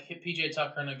too. Hit PJ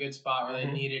Tucker in a good spot where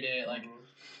they needed it.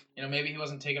 Maybe he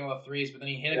wasn't taking all the threes, but then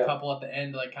he hit a couple at the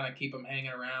end to kind of keep him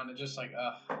hanging around. It just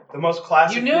the most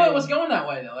classic. You knew it was going that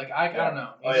way though. I don't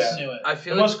know. You just knew it. I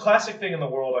feel the most classic thing in the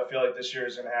world. I feel like this year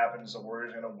is going to happen is the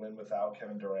Warriors are going to win without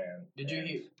Kevin Durant. Did you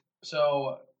hear?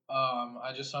 So.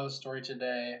 I just saw the story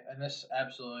today, and this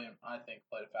absolutely, I think,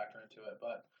 played a factor into it.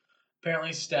 But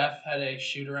apparently, Steph had a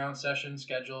shoot-around session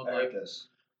scheduled, right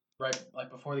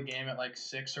before the game at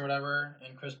 6 or whatever,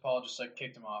 and Chris Paul just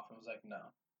kicked him off and was like, "No,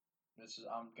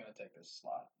 I'm gonna take this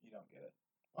slot. You don't get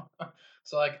it."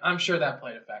 So I'm sure that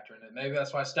played a factor in it. Maybe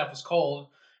that's why Steph was cold,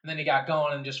 and then he got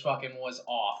going and just fucking was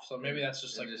off. So maybe that's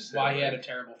just why he had a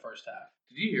terrible first half.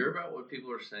 Did you hear about what people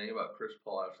were saying about Chris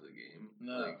Paul after the game?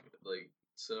 No.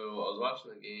 So I was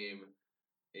watching the game,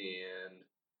 and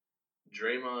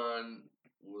Draymond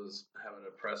was having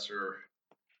a presser,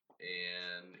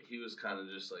 and he was kind of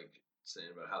just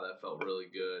saying about how that felt really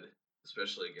good,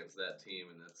 especially against that team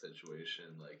in that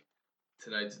situation.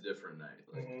 Tonight's a different night.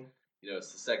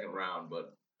 It's the second round,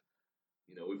 but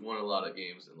we've won a lot of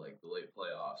games in the late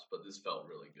playoffs, but this felt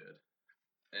really good.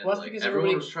 And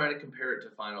everyone was trying to compare it to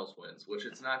finals wins, which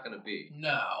it's not going to be.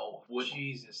 No,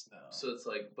 Jesus, no. So it's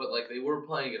but they were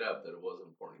playing it up that it was an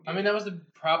important game. I mean, that was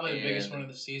probably the biggest one of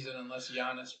the season, unless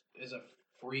Giannis is a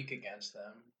freak against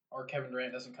them, or Kevin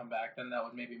Durant doesn't come back. Then that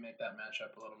would maybe make that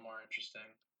matchup a little more interesting.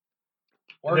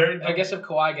 Or I guess if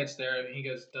Kawhi gets there, he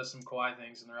does some Kawhi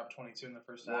things, and they're up 22 in the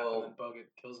first half, and then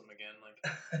Bogut kills them again.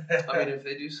 I mean, if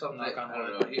they do something, I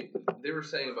don't know. They were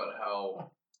saying about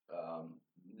how.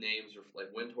 Names are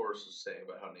Windhorse was saying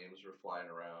about how names were flying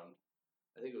around.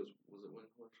 I think it was it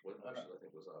Windhorse? Windhorse I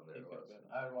think was on there.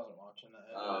 I wasn't watching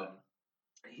that.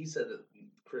 He said that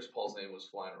Chris Paul's name was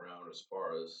flying around as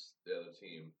far as the other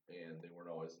team, and they weren't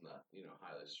always in the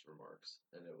highest remarks.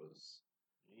 And it was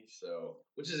So,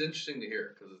 which is interesting to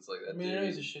hear because it's like that. I mean, I know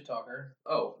he's a shit talker.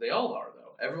 Oh, they all are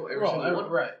though. Every Well, single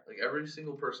one, right? Like every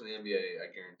single person in the NBA,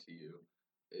 I guarantee you,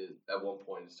 is at one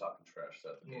point is talking trash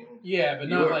at the game. Yeah, but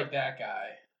not like that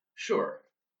guy. Sure.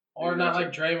 Or not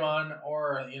like Draymond,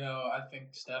 or I think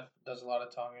Steph does a lot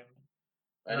of talking.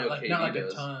 I know KD not like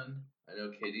does. A ton. I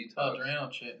know KD talks. Oh, Durant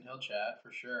will chat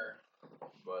for sure.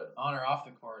 But on or off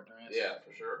the court, Durant. Yeah,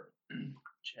 for sure.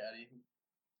 Chatty.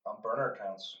 On burner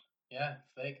accounts. Yeah,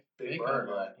 fake burner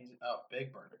guy. He's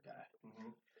big burner guy.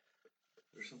 Mm-hmm.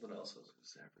 There's something else I was going to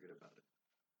say. I forget about it.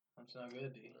 That's not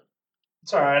good, D.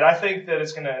 It's all right. I think that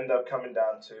it's going to end up coming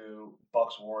down to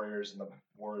Bucks Warriors, and the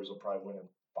Warriors will probably win in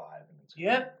 5, and it's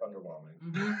underwhelming.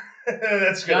 Mm-hmm.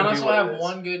 That's going to be Giannis will have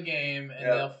one good game, and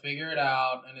they'll figure it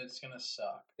out, and it's going to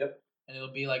suck. Yep. And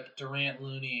it'll be like Durant,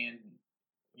 Looney, and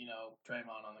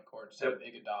Draymond on the court instead of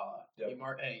Iguodala. Yep.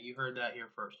 Hey, you heard that here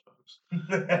first, folks.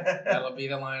 That'll be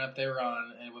the lineup they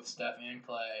run, and with Steph and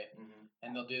Clay,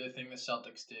 and they'll do the thing the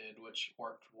Celtics did, which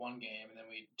worked one game, and then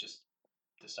we just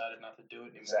decided not to do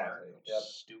it anymore. Exactly. Yep.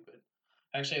 Stupid.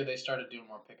 Actually, they started doing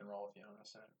more pick and roll with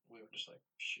Giannis, and we were just like,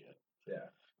 shit. Yeah.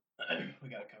 We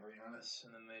gotta cover Giannis,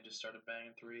 and then they just started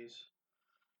banging threes.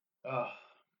 Oh,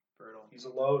 brutal. He's a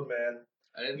load, man.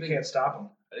 You can't stop him.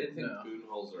 I didn't think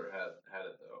Budenholzer had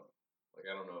it though. Like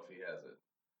I don't know if he has it.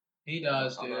 He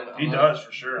does, dude. He does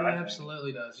for sure. He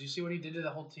absolutely does. You see what he did to the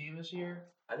whole team this year?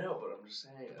 I know, but I'm just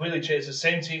saying. Completely changed. The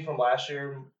same team from last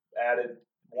year added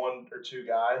 1 or 2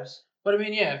 guys. But I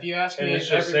mean, yeah. If you ask me, it's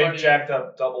just they've jacked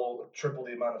up triple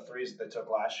the amount of threes that they took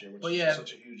last year, which is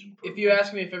such a huge improvement. If you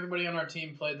ask me if everybody on our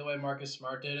team played the way Marcus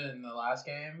Smart did in the last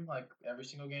game, like every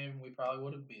single game, we probably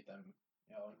would have beat them,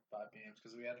 in 5 games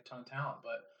because we had a ton of talent.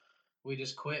 But we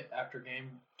just quit after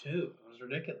game 2. It was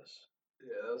ridiculous.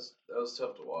 Yeah, that was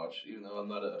tough to watch, even though I'm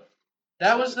not a.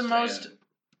 That was the most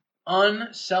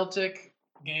un-Celtic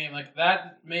game. Like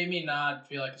that made me not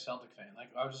feel like a Celtic fan. Like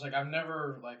I was just like I've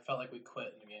never felt like we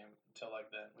quit in the game until like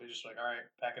then. We were just like, all right,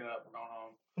 packing it up, we're going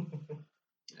home.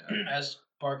 Yeah. As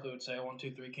Barkley would say, 1,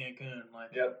 2, 3 Cancun. Like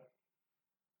yep,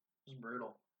 it was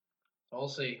brutal. So we'll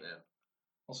see. Yeah.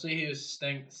 We'll see who's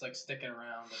sticking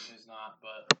around and who's not.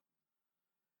 But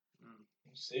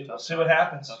we'll see what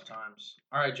happens. Tough times.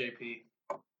 All right, JP.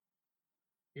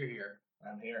 You're here.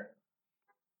 I'm here.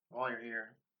 While you're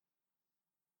here,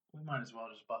 we might as well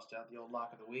just bust out the old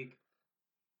lock of the week.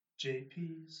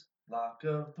 JP's lock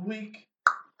of the week.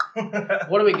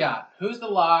 What do we got? Who's the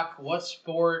lock? What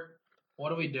sport?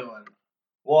 What are we doing?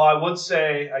 Well, I would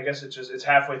say, I guess it's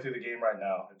halfway through the game right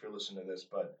now if you're listening to this,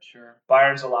 but sure,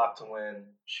 Bayern's a lock to win.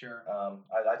 Sure.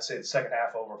 I'd say the second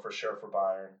half over for sure for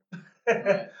Bayern.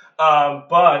 Right.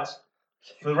 But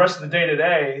for the rest of the day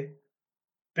today,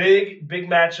 big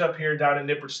matchup here down in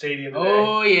Nippert Stadium today.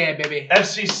 Oh yeah, baby.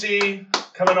 FCC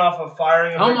coming off of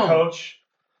firing a big coach.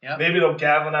 Yep. Maybe it'll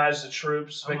galvanize the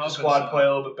troops, make the squad play a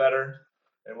little bit better,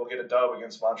 and we'll get a dub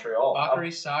against Montreal. Bakary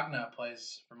Sagna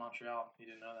plays for Montreal. You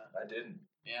didn't know that? I didn't.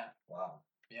 Yeah. Wow.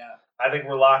 Yeah. I think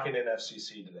we're locking in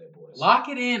FCC today, boys. Lock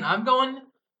it in. I'm going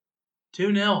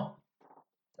 2-0.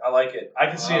 I like it. I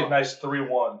can see a nice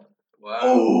 3-1. Wow.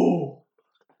 Ooh.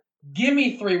 Give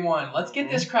me 3-1. Let's get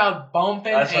this crowd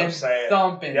bumping and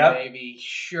thumping, baby.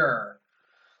 Sure.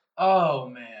 Oh,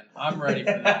 man. I'm ready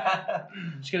for that.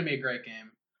 It's going to be a great game.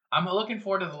 I'm looking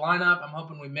forward to the lineup. I'm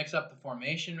hoping we mix up the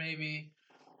formation maybe.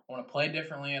 I want to play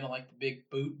differently. I don't like the big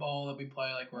boot ball that we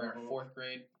play like we're a 4th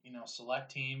grade, select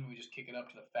team. We just kick it up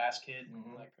to the fast kid.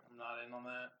 Like, I'm not in on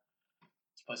that.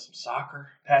 Let's play some soccer.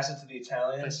 Pass it to the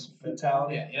Italians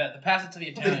mentality. Yeah, the pass it to the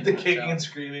Italians. The kicking and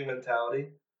screaming mentality.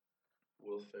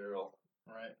 Will Ferrell.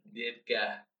 Right.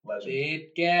 Ditka.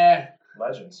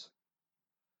 Legends.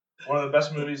 One of the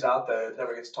best movies out there that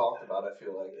never gets talked about, I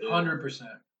feel like. 100%.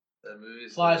 That movie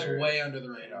flies way under the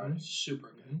radar. It's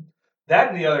super good.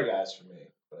 That and the other guys for me.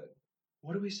 But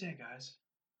what do we say, guys?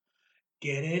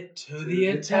 Get it to the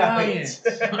Italians.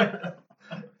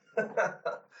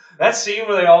 That scene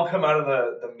where they all come out of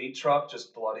the meat truck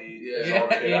just bloody.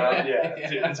 Yeah.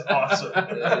 Dude, it's awesome.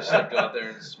 They just go out there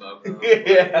and smoke them.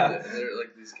 Yeah. And they're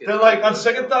like these kids. They're like, on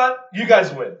second thought, you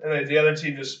guys win, and then the other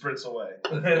team just sprints away.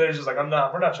 And they're just like, we're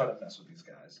not trying to mess with these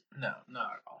guys. No,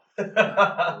 not at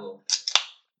all.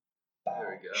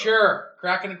 There we go. Sure,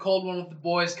 cracking a cold one with the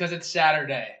boys because it's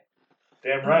Saturday.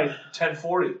 Damn right.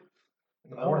 10:40 in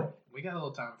the morning. We got a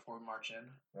little time before we march in.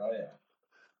 Oh yeah.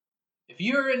 If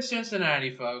you're in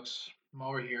Cincinnati, folks, I'm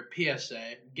over here.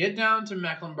 PSA: get down to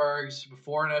Mecklenburg's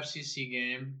before an FCC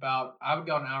game. I would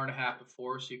go an hour and a half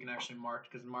before, so you can actually march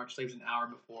because March leaves an hour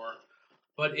before.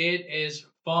 But it is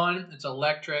fun. It's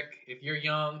electric. If you're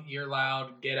young, you're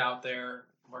loud. Get out there.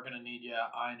 We're gonna need you.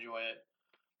 I enjoy it.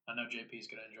 I know JP's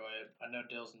gonna enjoy it. I know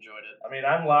Dill's enjoyed it. I mean,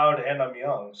 I'm loud and I'm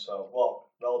young, so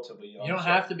relatively young. You don't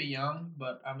have to be young,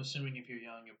 but I'm assuming if you're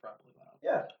young, you're probably loud.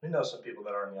 Yeah, we know some people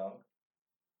that aren't young.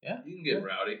 Yeah, You can get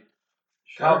rowdy.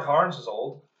 Sure. Kyle Carnes is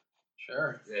old.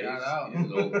 Sure. Yeah, Shout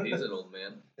out. He's an old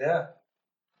man. Yeah.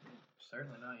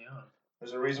 Certainly not young.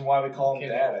 There's a reason why we call him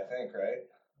Kidding. Dad, I think, right?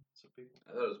 So people.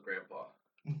 I thought it was Grandpa.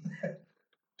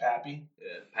 Pappy.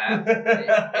 Yeah,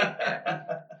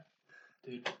 Pat.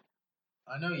 Dude,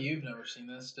 I know you've never seen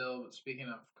this still, but speaking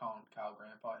of calling Kyle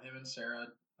Grandpa, him and Sarah,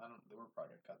 we're probably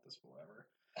gonna cut this, but whatever.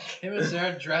 Him and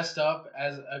Sarah dressed up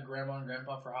as a grandma and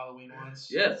grandpa for Halloween once.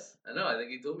 Yes, I know. I think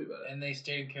he told me about it. And they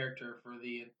stayed in character for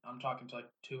I'm talking to like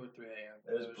 2 or 3 a.m.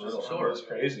 It was brutal. just Sure. It was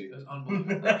crazy. It was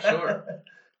unbelievable. I'm sure.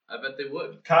 I bet they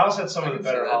would. Kyle's had some I of the can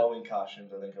better see that. Halloween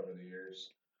costumes, I think, over the years.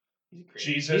 He's a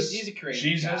crazy. Jesus. He's a crazy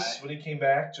Jesus, guy. when he came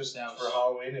back just That for was-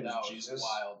 Halloween, it That was was Jesus.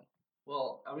 wild.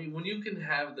 Well, I mean, when you can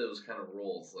have those kind of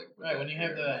roles, like with Right, that when you hair,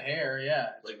 have the hair,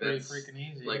 yeah, it's like pretty that's freaking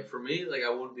easy. Like for me, like I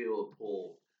wouldn't be able to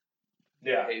pull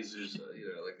Yeah. Jesus,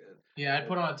 like yeah, I'd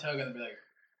put on a toga and be like,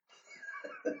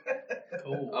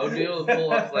 cool. I would be able to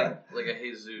pull off like a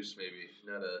Jesus maybe,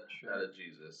 not a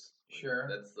Jesus. Like, Sure.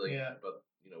 That's like Yeah. about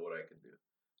what I could do.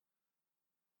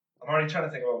 I'm already trying to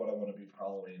think about what I want to be for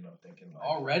Halloween. I'm thinking like,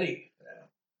 Already.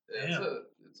 Yeah. Yeah, Damn.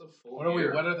 it's a full What are we?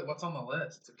 year. What's on the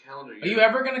list? It's a calendar year. Are you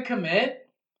ever gonna commit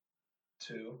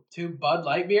 2. to Bud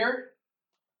Light beer?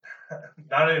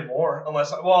 Not anymore,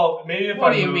 unless maybe if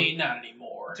What I do you move- mean, not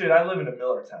anymore? Dude, I live in a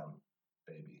Millertown,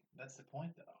 baby. That's the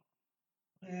point, though.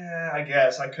 Yeah, I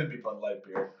guess I could be Bud Light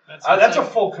beer. That's like, a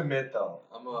full commit though.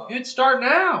 You'd start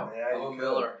now. Yeah, I'm you a could.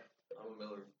 Miller. I'm a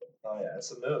Miller. Oh yeah,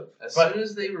 it's a move. As But- soon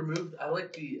as they removed, I love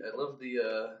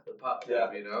the pop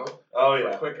tab, Oh for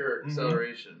yeah. quicker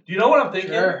acceleration. Do you know what I'm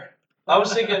thinking? Sure. I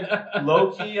was thinking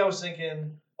low key. I was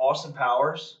thinking Austin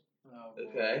Powers. Oh, boy.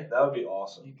 Okay. That would be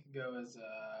awesome. You could go as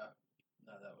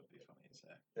no, that would be funny to say.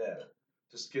 Yeah.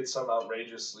 Just get some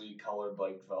outrageously colored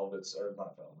like velvets or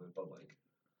not velvet, but like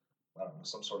I don't know,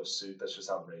 some sort of suit that's just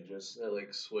outrageous. Yeah,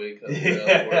 like sway cut, Yeah.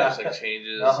 where it just like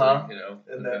changes, Uh-huh.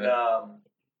 okay. And then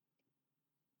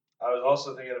I was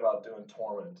also thinking about doing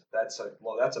Tormund. That's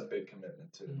a big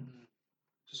commitment too. Mm-hmm.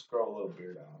 Just grow a little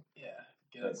beard out. Yeah,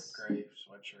 get a gray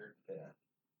sweatshirt. Yeah.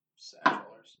 Satchel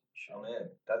or some shit. I'm in.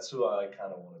 That's who I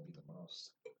kind of want to be the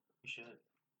most. You should.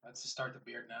 Let's just start the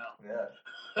beard now. Yeah.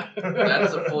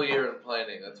 That's a full year of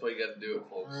planning. That's why you got to do it,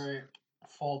 folks. Right,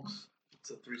 folks. It's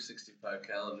a 365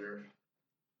 calendar.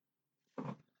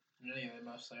 Yeah, they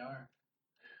mostly are.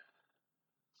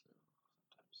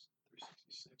 Sometimes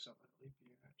 366 on the leap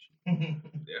year, actually.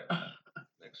 Yeah.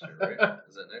 Next year, right?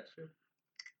 Is that next year?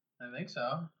 I think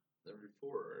so. Every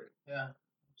 4, right? Yeah.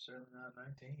 Certainly not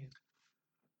 19.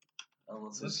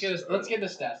 Unless Let's it's- get the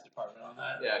stats department on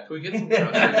that. Yeah, can we get some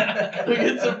crunching? Can we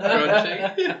get some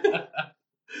crunching?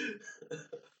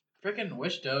 Freaking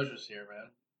wish Doge was here, man.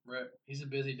 Rip. He's a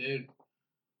busy dude.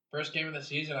 First game of the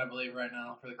season, I believe, right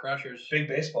now for the Crushers. Big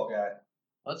baseball guy.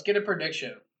 Let's get a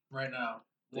prediction right now.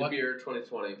 Leap year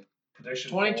 2020.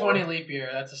 Prediction. 2020 leap year.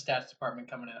 That's the stats department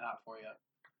coming in hot for you.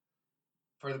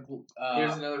 For the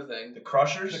Here's another thing. The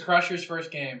Crushers. the Crushers' first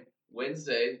game.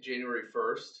 Wednesday, January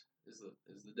 1st is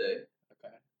the day.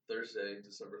 Okay. Thursday,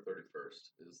 December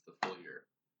 31st is the full year.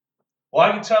 Well,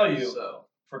 I can tell you So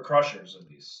for Crushers at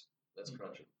least. that's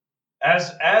crunching.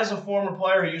 As a former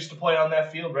player who used to play on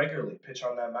that field regularly, pitch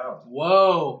on that mound.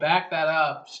 Whoa, back that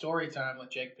up. Story time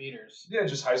with Jake Peters. Yeah,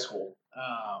 just high school.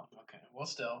 Oh, okay. Well,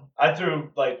 still. I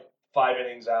threw like 5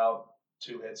 innings out,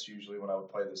 2 hits usually when I would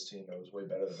play this team that was way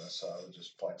better than us, so I would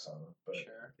just flex on them. But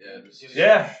Sure. Yeah, just-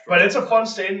 yeah, but it's a fun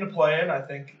stadium to play in. I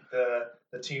think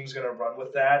the team's gonna run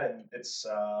with that, and it's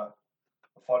a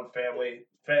fun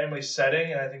family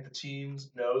setting, and I think the team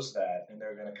knows that, and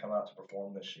they're gonna come out to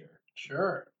perform this year.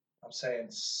 Sure.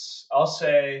 I'll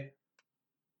say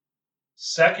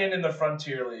second in the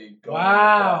Frontier League. Going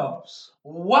Wow. To the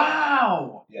playoffs.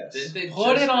 Wow. Yes. Didn't they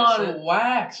Put just it on miss it?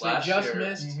 wax. They Last just year.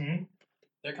 missed. Mm-hmm.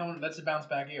 They're coming. That's a bounce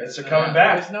back year. It's a No coming doubt.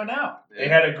 back. There's no doubt. They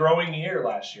had a growing year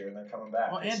last year, and they're coming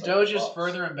back. Well, It's and like Doge the is Bucks.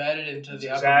 further embedded into the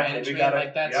upper Exactly. management. We gotta,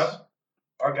 like that's yep.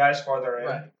 Our guys farther in.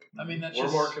 right. I mean, that's We're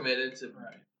just more committed to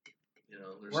right. their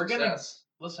We're gonna- success.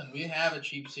 Listen, we have a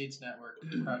cheap seats network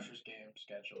Crushers game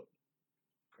scheduled.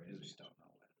 We Crazy. just don't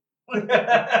know when.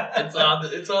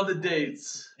 It's on the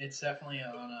dates It's definitely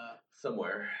on a.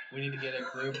 somewhere. We need to get a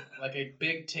group like a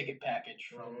big ticket package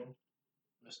from Mhm.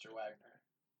 Mr. Wagner.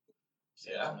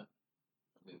 Yeah. Salesman.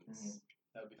 I mean,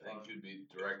 That would be I think fun. you'd be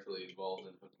directly involved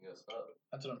in hooking us up.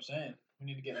 That's what I'm saying. We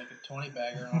need to get like a 20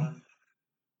 bagger on him.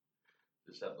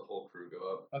 Just have the whole crew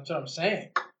go up. That's what I'm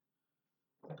saying.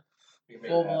 We can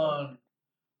make Full it happen. blown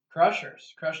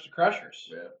Crushers. Crush the Crushers.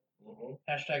 Yeah. Mm-hmm.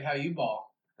 Hashtag how you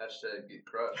ball. Hashtag get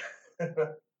crushed.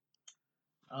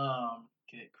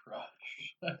 Get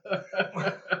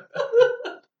crushed.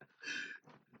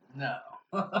 No.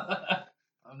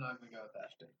 I'm not going to go with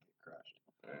hashtag get crushed.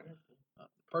 All right.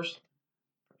 Person.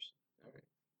 All right.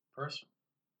 Person.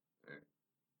 All right.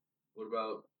 What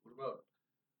about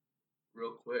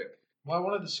real quick? Well, I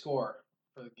wanted the score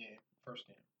for the game. First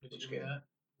game. Did Which you give me game? that?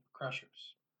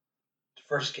 Crushers.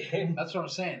 First game. That's what I'm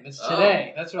saying. It's Oh.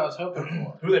 today. That's what I was hoping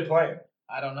for. Who are they playing?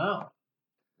 I don't know.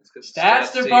 Let's get the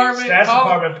Stats team. department. Stats Call-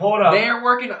 department, pull it up. They are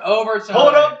working overtime. Pull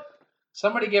it up.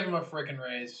 Somebody give him a freaking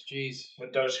raise. Jeez.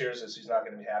 When Doge hears this, he's not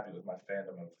going to be happy with my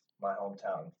fandom of my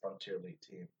hometown Frontier League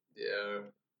team. Yeah.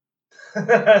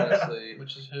 Honestly,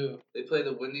 Which is who? they play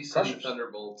the Windy City Crushers.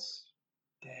 Thunderbolts.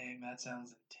 Dang, that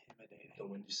sounds intimidating. The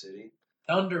Windy City.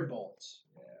 Thunderbolts.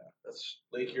 Yeah. That's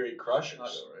Lake Erie Crushers.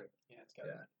 Chicago, right? Yeah, it's got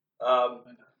Yeah. that. All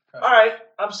Crushers. right.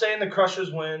 I'm saying the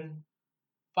Crushers win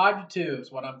 5-2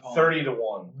 is what I'm calling.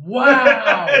 30-1.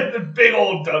 Wow. The big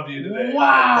old W today.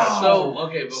 Wow. So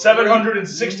okay, before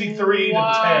 763 to 10.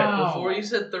 Wow. Before you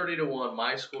said 30-1,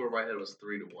 my score in my head was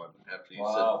 3-1 after you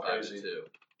Wow, said crazy. 5-2.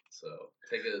 So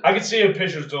take a. I can see a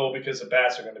pitcher's duel because the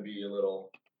bats are going to be a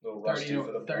little rusty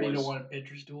for the 30 to boys. 1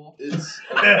 pitcher's duel. It's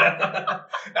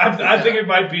I think it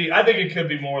might be. I think it could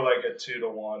be more like a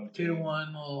 2-1. 2-1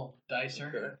 little dicer.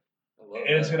 okay. I love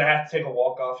And it's that. going to have to take a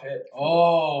walk-off hit.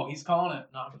 Oh, he's calling it.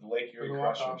 Not For the Lake Erie For the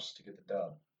walk-off. Crushers to get the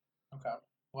dub. okay.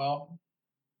 Well,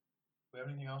 we have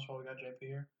anything else while we got JP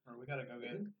here? Or we gotta go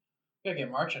get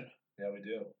marching. Yeah, we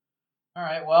do. All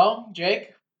right. Well,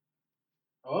 Jake.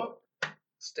 Oh.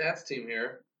 Stats team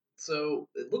here. So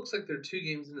it looks like they're 2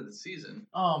 games into the season.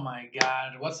 Oh my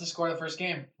God. What's the score of the first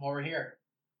game while we're here?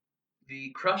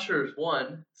 The Crushers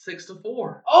won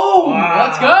 6-4. Oh, Wow.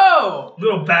 let's go.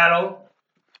 Little battle.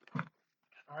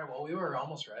 All right. Well, we were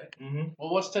almost right. Mm-hmm.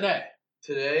 Well, what's today?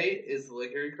 Today is the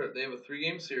Lake Erie Crushers. They have a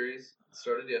 3-game series. It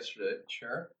started yesterday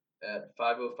Sure. at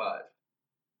 5:05.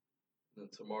 And then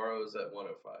tomorrow is at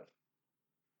 1:05.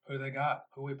 Who they got?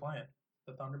 Who we playing?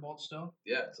 The Thunderbolts still?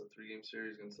 Yeah, it's a 3-game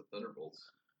series against the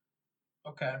Thunderbolts.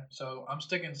 Okay. So I'm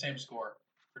sticking same score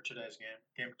for today's game.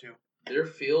 Game 2. Their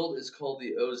field is called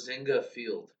the Ozinga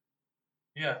Field.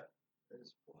 Yeah. That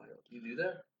is wild. You knew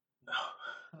that? No.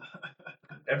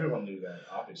 Everyone knew that,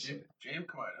 obviously. James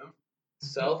might have.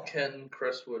 South Kenton,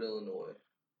 Crestwood, Illinois.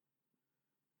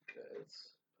 Okay, I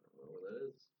don't know where that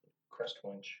is. Crest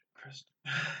Winch. Chris.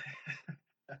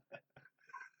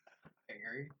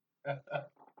 Harry.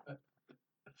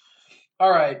 All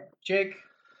right, Jake.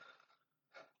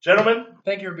 Gentlemen,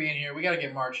 Thank you for being here. We gotta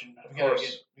get marching. Of We gotta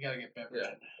course. get beverage.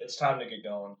 Yeah. it's time to get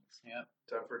going. Yeah.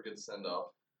 Time for a good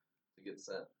send-off to get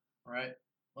sent. All right.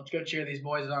 Let's go cheer these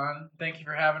boys on. Thank you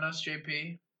for having us,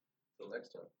 JP. Till next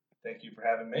time. Thank you for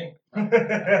having me.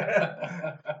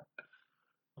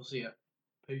 We'll see you.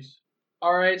 Peace.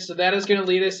 All right, so that is going to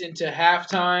lead us into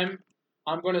halftime.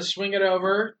 I'm going to swing it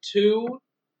over to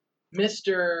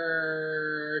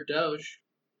Mr. Doge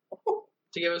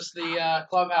to give us the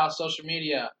Clubhouse social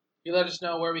media. You let us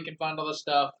know where we can find all the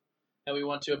stuff that we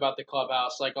want to about the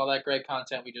Clubhouse, like all that great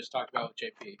content we just talked about with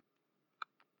JP.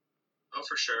 Oh,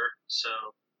 for sure. So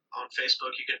on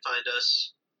Facebook, you can find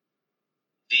us,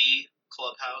 The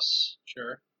Clubhouse.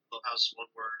 Sure. Clubhouse, one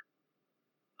word.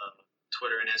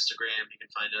 Twitter and Instagram, you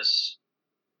can find us,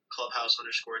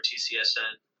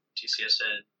 Clubhouse_TCSN,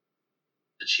 TCSN,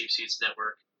 the Cheap Seats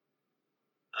Network.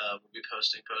 We'll be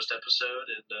posting post-episode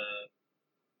and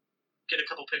get a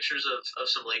couple pictures of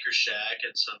some Lakers Shaq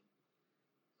and some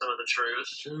of the truth.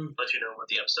 Let you know what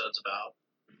the episode's about.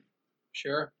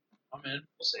 Sure. I'm in.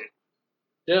 We'll see.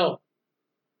 Dill,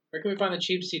 where can we find the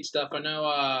cheap seat stuff? I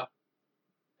know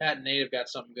Pat and Native got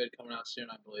something good coming out soon,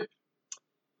 I believe.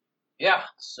 Yeah,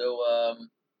 so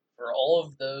for all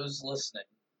of those listening,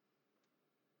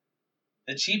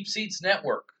 the Cheap Seats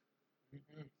Network.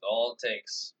 Mm-hmm. That's all it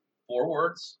takes. 4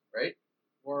 words, right?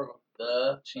 4 of them.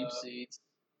 The Cheap Seats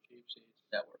Cheap seats.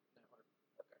 Network.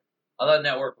 Okay. I thought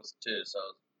network was 2, so I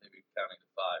was maybe counting to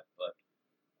 5. But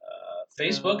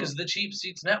Facebook is the Cheap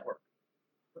Seats Network.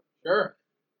 Sure.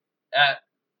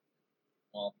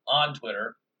 On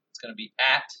Twitter, it's going to be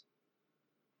at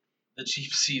the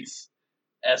Cheap Seats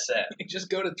SN. Just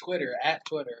go to Twitter, at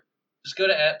Twitter. Just go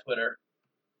to at Twitter.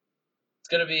 It's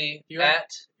going to be You're at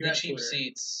you're the at Cheap Twitter.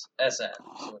 Seats SN.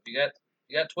 So if you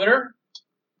got Twitter,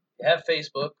 you have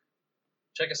Facebook,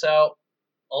 check us out.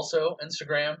 Also,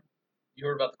 Instagram. You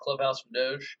heard about the Clubhouse from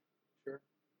Doge. Sure.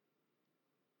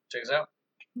 Check us out.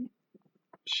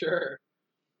 Sure.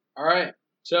 All right.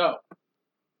 So,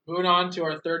 moving on to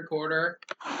our third quarter.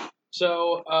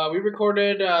 So we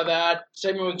recorded that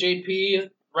segment with JP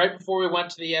right before we went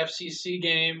to the FCC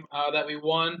game that we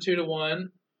won 2-1.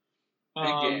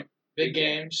 Big game. Big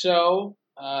game. So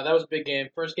that was a big game.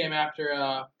 First game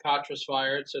after Koch was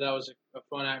fired, so that was a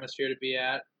fun atmosphere to be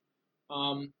at.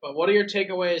 But what are your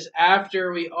takeaways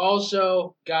after we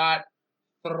also got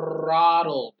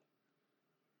throttled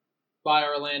by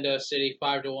Orlando City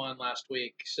 5-1 last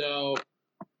week? So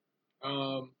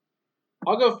I'll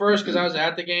go first because I was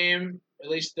at the game. At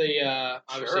least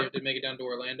obviously it didn't make it down to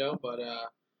Orlando, but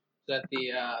was at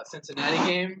the Cincinnati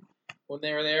game when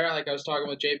they were there. Like I was talking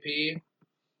with JP.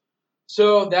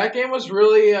 So that game was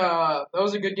really that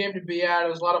was a good game to be at. It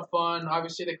was a lot of fun.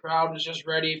 Obviously the crowd was just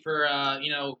ready for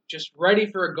just ready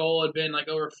for a goal. It'd been like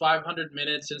over 500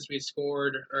 minutes since we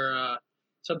scored or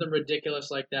something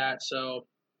ridiculous like that. So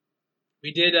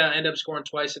we did end up scoring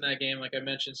twice in that game, like I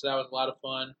mentioned. So that was a lot of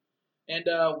fun. And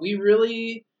we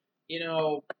really,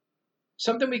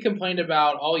 something we complained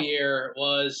about all year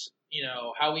was,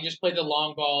 how we just played the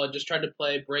long ball and just tried to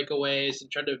play breakaways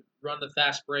and tried to run the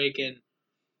fast break. And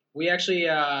we actually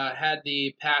had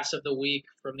the pass of the week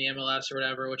from the MLS or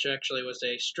whatever, which actually was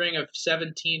a string of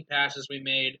 17 passes we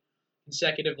made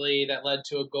consecutively that led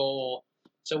to a goal.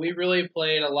 So we really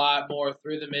played a lot more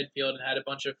through the midfield and had a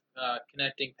bunch of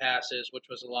connecting passes, which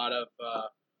was a lot of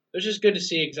it was just good to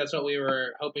see because that's what we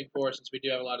were hoping for since we do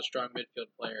have a lot of strong midfield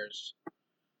players.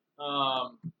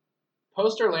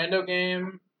 Post Orlando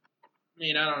game,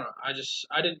 I don't know.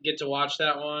 I didn't get to watch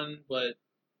that one, but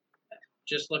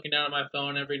just looking down at my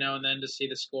phone every now and then to see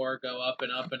the score go up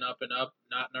and up and up and up,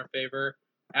 not in our favor.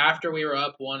 After we were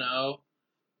up 1-0,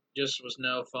 just was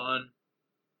no fun.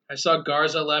 I saw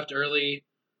Garza left early,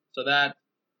 so that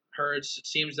hurts. It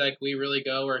seems like we really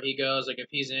go where he goes. Like if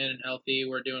he's in and healthy,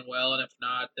 we're doing well, and if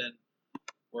not, then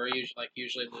we're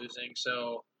usually losing.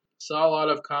 So saw a lot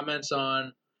of comments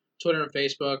on Twitter and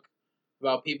Facebook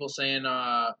about people saying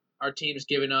our team's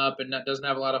giving up and that doesn't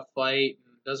have a lot of fight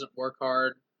and doesn't work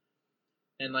hard.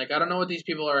 And I don't know what these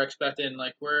people are expecting.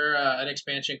 We're an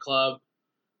expansion club.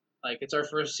 It's our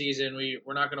first season.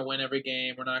 We're not going to win every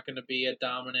game. We're not going to be a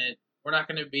dominant. We're not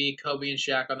going to be Kobe and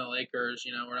Shaq on the Lakers.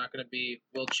 We're not going to be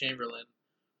Wilt Chamberlain.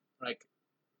 I'm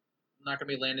not going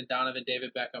to be Landon Donovan,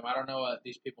 David Beckham. I don't know what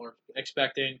these people are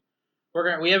expecting.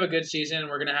 We have a good season.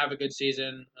 We're going to have a good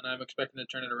season, and I'm expecting to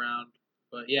turn it around.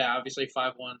 But yeah, obviously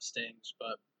 5-1 stings.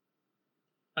 But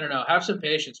I don't know. Have some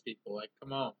patience, people.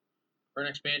 Come on. We're an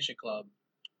expansion club.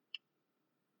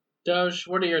 Doge,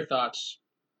 what are your thoughts?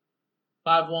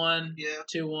 5-1, Yeah.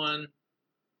 2-1.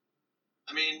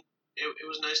 I mean, it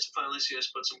was nice to finally see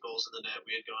us put some goals in the net.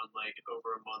 We had gone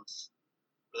over a month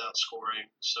without scoring,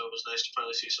 so it was nice to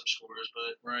finally see some scores.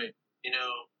 But right,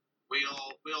 we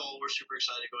all were super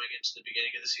excited going into the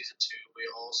beginning of the season too. We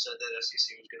all said that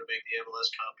FCC was going to make the MLS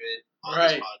Cup on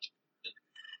this podcast.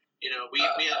 We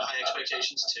had high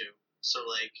expectations too. So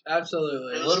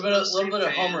absolutely, a little bit of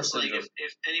Homer syndrome.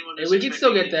 If anyone is we can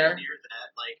still get there. Near that,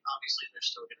 obviously there's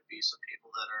still going to be some people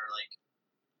that are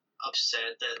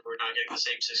upset that we're not getting the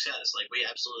same success. We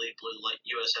absolutely blew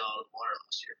USL out of the water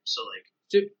last year. So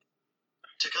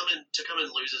to come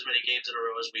and lose as many games in a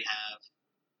row as we have,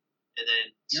 and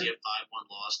then see a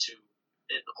 5-1 loss to,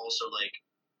 and also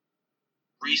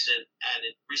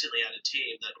recently added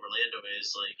team that Orlando is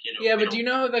Yeah, but do you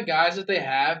know the guys that they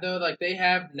have though? They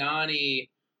have Nani,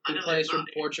 who plays for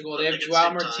Portugal. They have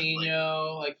João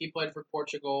Martinho, he played for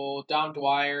Portugal. Dom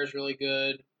Dwyer is really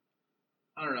good.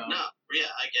 I don't know. No, yeah,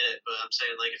 I get it, but I'm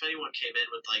saying if anyone came in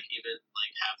with even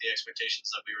half the expectations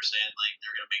that we were saying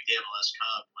they're gonna make the MLS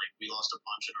Cup, we lost a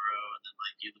bunch in a row, and then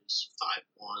you lose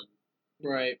 5-1.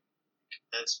 Right.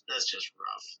 That's just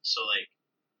rough. So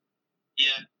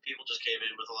yeah, people just came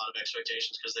in with a lot of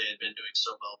expectations because they had been doing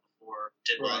so well before.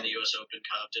 Did well in the U.S. Open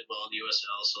Cup, did well in the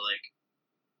USL. So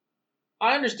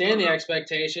I understand the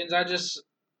expectations. I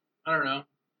don't know.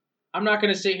 I'm not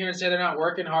going to sit here and say they're not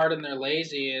working hard and they're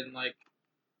lazy and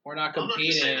we're not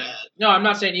competing. No, I'm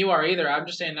not saying you are either. I'm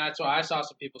just saying that's what I saw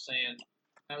some people saying.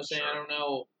 I was saying I don't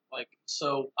know.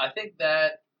 So I think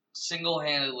that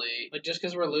single-handedly, just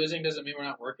because we're losing doesn't mean we're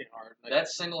not working hard. That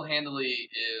single-handedly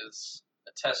is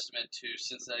a testament to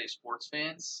Cincinnati sports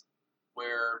fans,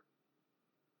 where,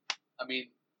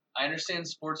 I understand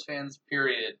sports fans,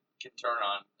 period, can turn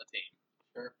on a team.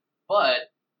 Sure.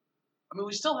 But,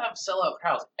 we still have sellout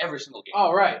crowds every single game.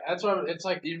 Oh, right. That's what it's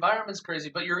the environment's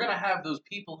crazy, but you're going to have those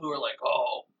people who are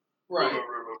right.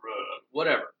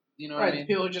 Whatever. You know what I mean?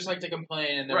 People who just like to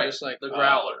complain and they're just the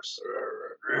growlers.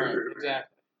 Right,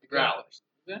 exactly. The growlers.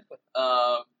 Exactly.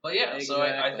 But yeah, exactly. So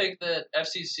I think that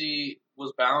FCC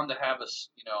was bound to have us,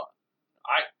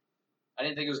 I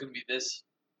didn't think it was going to be this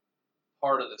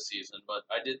part of the season, but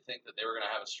I did think that they were going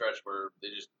to have a stretch where they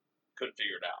just couldn't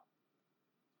figure it out.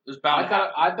 It was bound to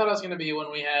happen. I thought it was going to be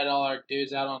when we had all our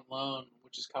dudes out on loan,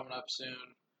 which is coming up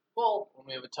soon. Well, when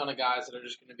we have a ton of guys that are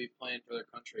just going to be playing for their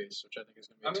countries, which I think is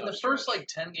going to be a the tough first stretch.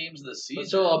 10 games of the season. But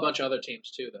still a bunch of other teams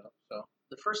too, though. So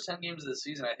the first 10 games of the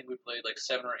season, I think we played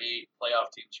 7 or 8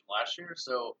 playoff teams from last year.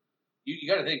 So you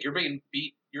got to think you're being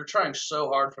beat. You're trying so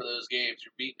hard for those games.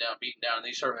 You're beating down, and then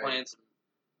you start playing some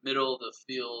middle of the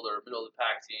field or middle of the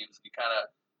pack teams, and you kind of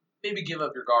maybe give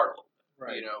up your guard a little bit.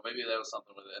 Right. Maybe that was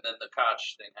something with it. And then the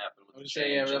Koch thing happened with the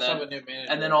change.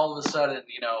 And then all of a sudden,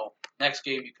 next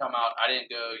game you come out, I didn't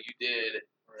go, you did.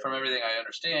 Right. From everything I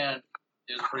understand,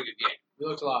 it was a pretty good game. It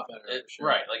looked a lot better. Sure.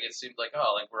 Right. It seemed like,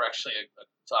 we're actually a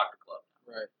soccer club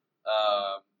now. Right.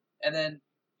 And then,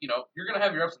 you're going to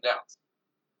have your ups and downs.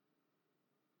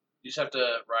 You just have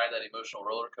to ride that emotional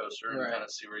roller coaster and kind of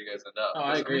see where you guys end up. Oh,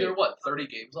 I agree. There are, 30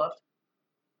 games left?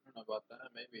 I don't know about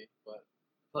that, maybe, but...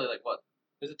 Play what?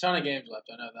 There's a ton of games left,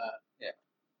 I know that. Yeah.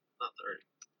 Not 30.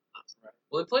 Right.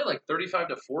 Well, they play 35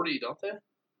 to 40, don't they?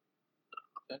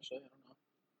 Potentially, I don't know.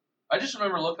 I just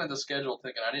remember looking at the schedule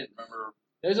thinking I didn't remember.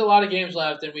 There's a lot of games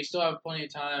left, and we still have plenty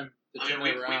of time to turn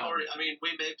it around. We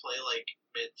may play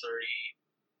mid-30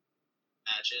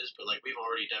 matches, but we've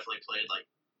already definitely played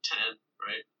 10,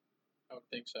 right? I would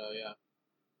think so, yeah.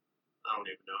 I don't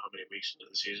even know how many weeks into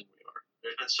the season we are.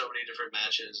 There's been so many different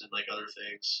matches and other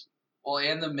things. Well,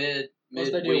 and the mid they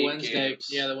do Wednesday. Games.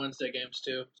 Yeah, the Wednesday games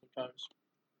too sometimes.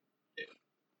 Yeah.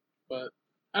 But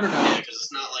I don't know. Yeah, because it's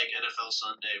not like NFL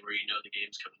Sunday where you know the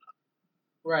game's coming up.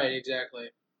 Right, exactly.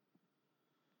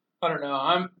 I don't know.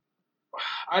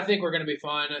 I think we're going to be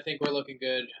fine. I think we're looking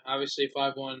good. Obviously,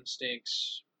 5-1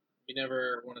 stinks. You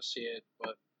never want to see it,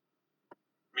 but.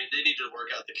 They need to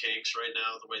work out the kinks right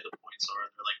now. The way the points are,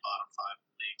 they're bottom 5 in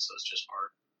the league, so it's just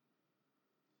hard.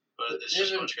 But it's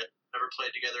just a bunch of guys never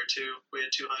played together too. We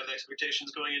had too high of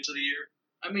expectations going into the year.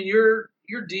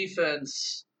 Your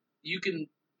defense, you can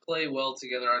play well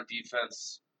together on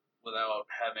defense without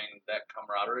having that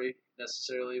camaraderie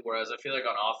necessarily. Whereas I feel like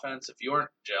on offense, if you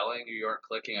aren't gelling or you aren't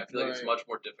clicking, I feel like it's much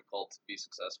more difficult to be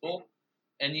successful.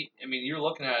 And you're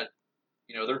looking at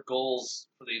their goals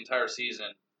for the entire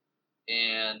season,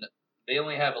 and they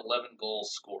only have 11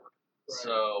 goals scored. Right.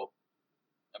 So,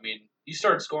 you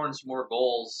start scoring some more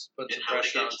goals, put some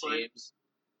pressure on teams.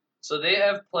 So they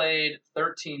have played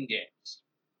 13 games.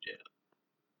 Yeah.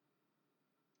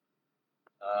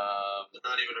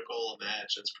 Not even a goal a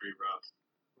match. That's pretty rough.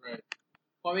 Right.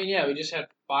 Well, we just had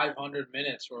 500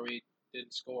 minutes where we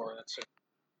didn't score. That's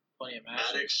plenty of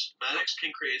matches. Maddox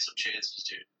can create some chances,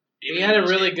 dude. He had a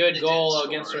really good goal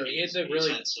against Orlando. He had some really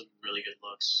good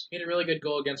looks. He had a really good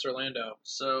goal against Orlando.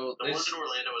 So the one in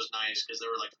Orlando was nice because there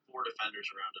were 4 defenders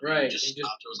around him. Right. He just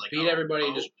stopped. It was beat everybody.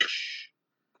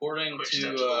 According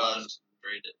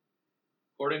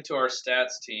to our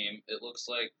stats team, it looks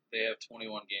like they have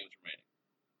 21 games remaining.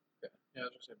 Okay. Yeah,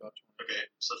 I was gonna say about 20. Okay,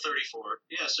 so 34.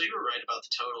 Yeah, so you were right about the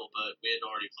total, but we had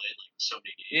already played so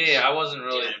many games. Yeah, I wasn't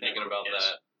really thinking about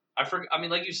that. I forgot.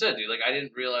 Like you said, dude. I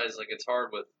didn't realize it's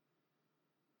hard with.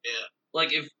 Yeah.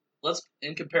 If let's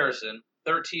in comparison,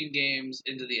 13 games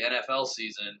into the NFL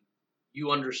season, you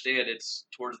understand it's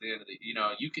towards the end of the. You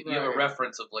have a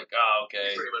reference of okay.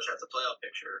 You pretty much have the playoff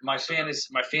picture. My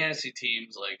fantasy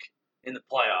teams in the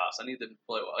playoffs. I need them to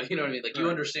play well. You know what I mean? You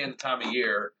understand the time of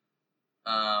year.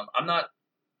 I'm not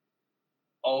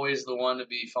always the one to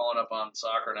be following up on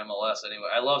soccer and MLS anyway.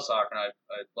 I love soccer and I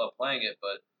love playing it,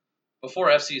 but before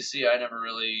FCC, I never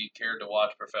really cared to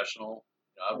watch professional.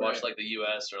 I'd watch the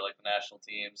US or the national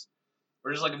teams.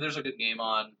 Or just if there's a good game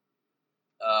on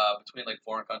between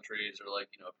foreign countries or a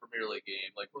Premier League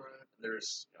game,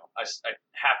 there's I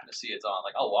happen to see it's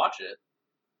on. I'll watch it.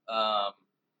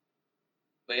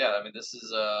 But yeah, this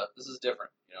is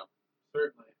different,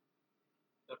 Certainly.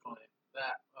 Definitely.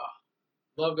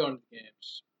 Love going to the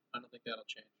games. I don't think that'll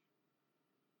change.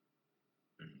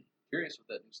 Curious what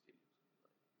that new stadium is.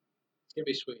 It's gonna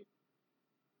be sweet.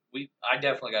 I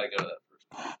definitely got to go to that first.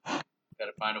 Got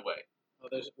to find a way.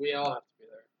 Well, we all have to be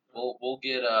there. We'll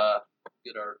get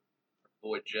our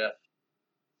boy Jeff.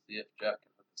 See if Jeff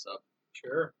can hook us up.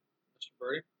 Sure, Mr.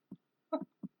 Brady.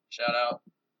 Shout out.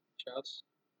 Shouts.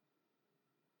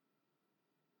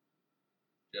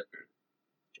 Jeff.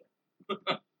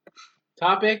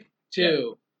 Topic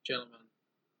 2, gentlemen.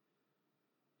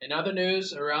 In other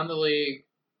news around the league,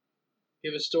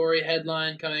 give a story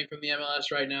headline coming from the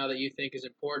MLS right now that you think is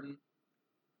important.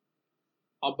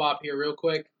 I'll bop here real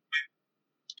quick.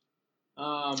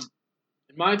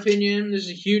 In my opinion, this is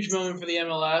a huge moment for the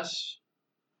MLS.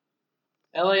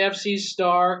 LAFC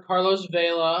star Carlos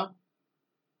Vela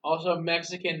also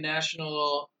Mexican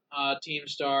national team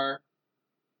star,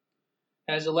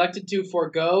 has elected to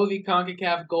forego the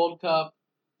CONCACAF Gold Cup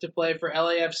to play for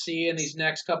LAFC in these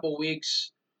next couple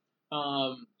weeks.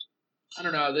 I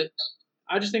don't know.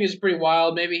 I just think it's pretty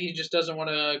wild. Maybe he just doesn't want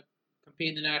to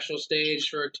compete in the national stage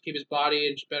to keep his body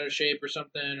in better shape or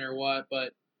something or what.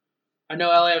 But I know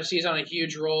LAFC is on a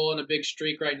huge roll and a big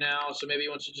streak right now, so maybe he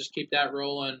wants to just keep that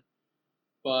rolling.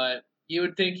 But you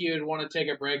would think you would want to take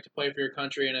a break to play for your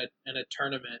country in a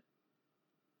tournament.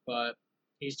 But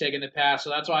he's taking the pass, so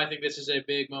that's why I think this is a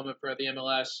big moment for the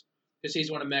MLS, because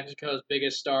he's one of Mexico's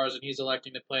biggest stars and he's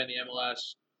electing to play in the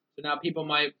MLS. So now people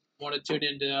might want to tune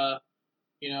into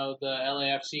the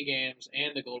LAFC games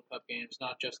and the Gold Cup games,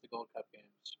 not just the Gold Cup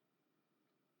games.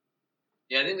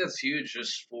 Yeah, I think that's huge,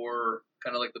 just for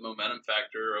kind of like the momentum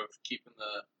factor of keeping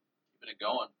it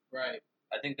going. Right.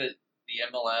 I think that the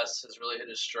MLS has really hit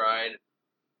a stride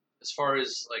as far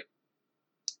as like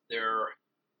the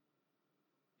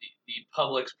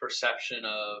public's perception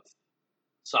of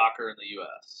soccer in the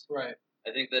U.S. Right.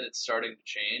 I think that it's starting to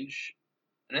change,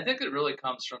 and I think it really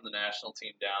comes from the national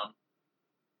team down.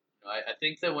 I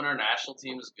think that when our national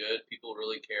team is good, people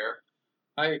really care.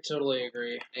 I totally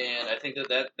agree. And I think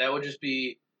that would just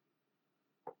be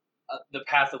the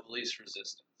path of least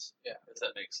resistance. Yeah. If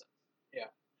that makes sense.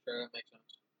 Yeah, sure, that makes sense.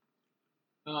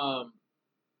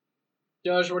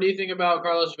 Josh, what do you think about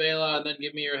Carlos Vela? And then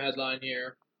give me your headline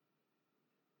here.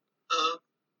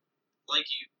 Like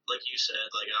you said,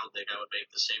 I don't think I would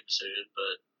make the same decision,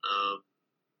 but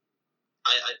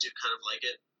I do kind of like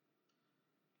it.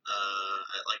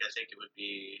 I think it would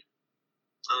be,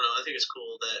 I don't know, I think it's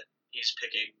cool that he's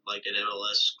picking an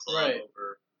MLS club Right.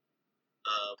 over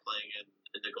playing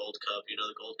in the Gold Cup. The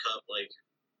Gold Cup,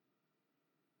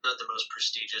 not the most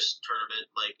prestigious tournament.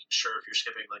 Sure, if you're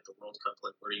skipping the World Cup,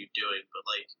 what are you doing? But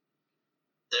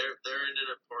they're in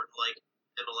an important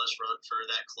MLS run for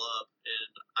that club,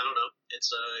 and I don't know,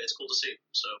 it's cool to see.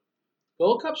 So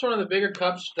Gold Cup's one of the bigger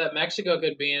cups that Mexico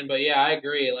could be in, but yeah, I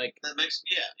agree.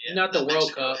 Not the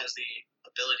World Mexico Cup. has the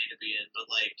ability to be in, but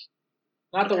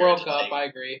not the World Cup. I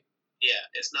agree. Yeah,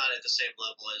 it's not at the same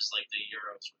level as the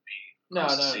Euros would be. No,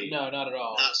 not at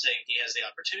all. Not saying he has the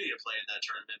opportunity to play in that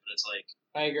tournament, but it's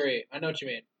I agree. I know what you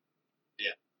mean.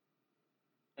 Yeah.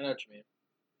 I know what you mean.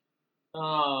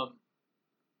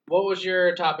 What was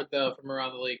your topic though from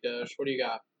around the league, Doge? What do you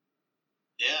got?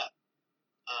 Yeah.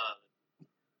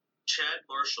 Chad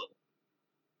Marshall,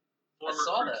 former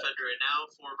Crew defender and now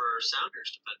former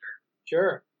Sounders defender.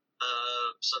 Sure.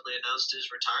 Suddenly announced his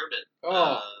retirement.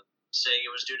 Saying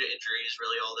it was due to injury is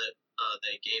really all that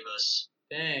they gave us.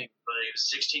 Dang. But he was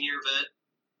a 16-year vet.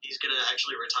 He's going to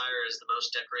actually retire as the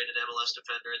most decorated MLS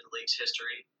defender in the league's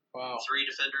history. Wow. 3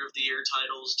 Defender of the Year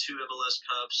titles, 2 MLS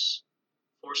Cups,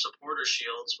 4 Supporter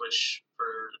Shields, which,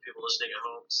 for the people listening at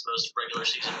home, is the most regular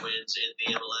season wins in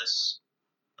the MLS.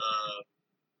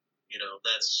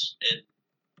 That's in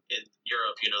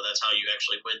Europe, that's how you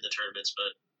actually win the tournaments,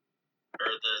 or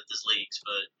the leagues,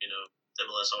 but,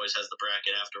 MLS always has the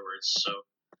bracket afterwards. So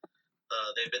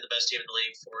they've been the best team in the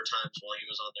league 4 times while he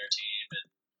was on their team, and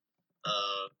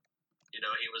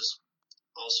he was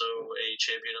also a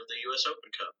champion of the U.S.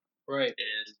 Open Cup. Right.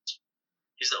 And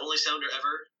he's the only Sounder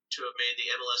ever to have made the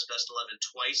MLS Best 11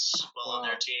 twice while on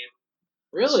their team.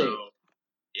 Really? So,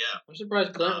 yeah. I'm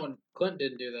surprised Clint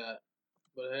didn't do that.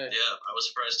 But hey. Yeah, I was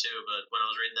surprised too. But when I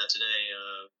was reading that today,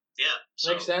 yeah.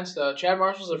 So, makes sense though. Chad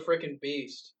Marshall's a freaking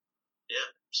beast. Yeah.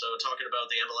 So talking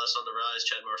about the MLS on the rise,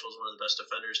 Chad Marshall's one of the best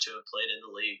defenders to have played in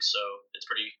the league. So it's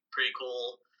pretty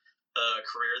cool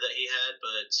career that he had,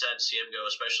 but sad to see him go,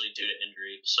 especially due to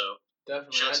injury. So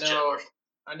definitely,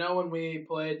 I know when we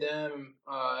played them,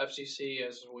 FCC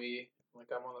I'm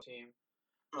on the team.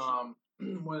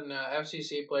 When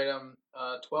FCC played them,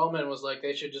 Twellman was like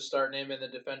they should just start naming the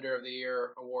Defender of the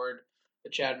Year award the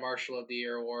Chad Marshall of the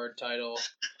Year award title,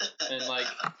 and I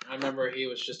remember he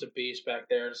was just a beast back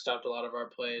there and stopped a lot of our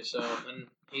plays. So and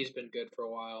he's been good for a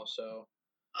while. So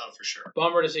for sure,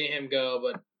 bummer to see him go,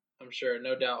 but I'm sure,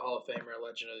 no doubt, Hall of Famer,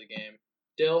 legend of the game.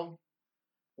 Dill,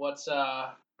 what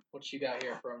you got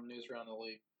here from news around the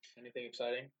league? Anything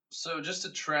exciting? So just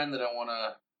a trend that I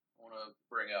wanna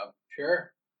bring up.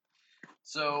 Sure.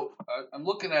 So I'm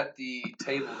looking at the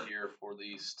table here for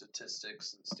the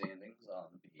statistics and standings on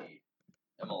the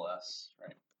MLS,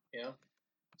 right? Yeah.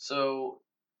 So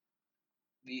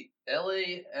the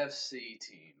LAFC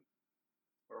team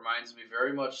reminds me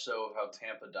very much so of how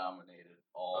Tampa dominated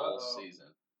all season.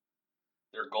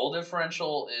 Their goal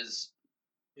differential is...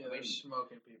 Yeah, they're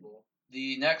smoking people.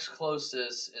 The next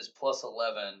closest is plus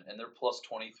 11, and they're plus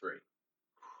 23.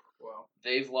 Wow.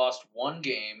 They've lost one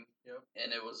game, yep,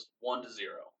 and it was 1-0.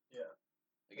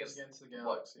 Against the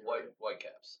Galaxy.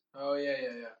 Whitecaps. Oh,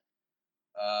 yeah.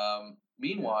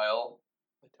 Meanwhile,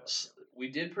 we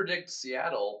did predict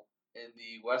Seattle in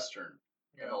the Western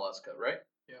MLS Cup, right?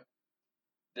 Yeah.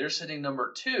 They're sitting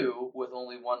number 2 with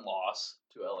only one loss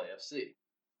to LAFC,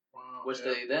 which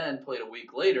they then played a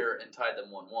week later and tied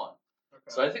them 1-1. Okay.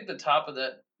 So I think the top of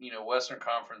that, Western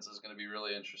Conference is going to be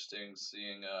really interesting,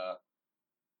 seeing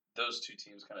those two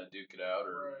teams kind of duke it out,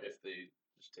 or if they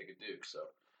just take a duke. So,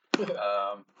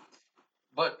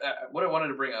 but what I wanted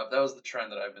to bring up, that was the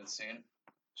trend that I've been seeing.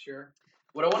 Sure.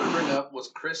 What I wanted to bring up was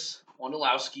Chris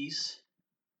Wondolowski's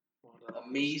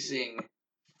amazing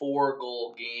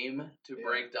 4-goal game to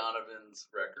break Donovan's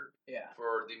record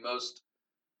for the most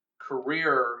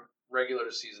career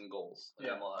regular season goals in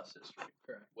MLS history.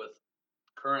 Correct. With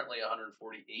currently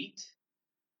 148.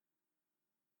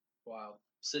 Wow.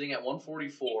 Sitting at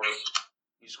 144,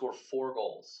 you score 4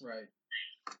 goals. Right.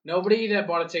 Nobody that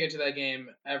bought a ticket to that game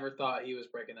ever thought he was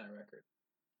breaking that record.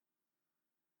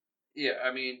 Yeah,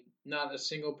 I mean, not a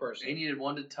single person. He needed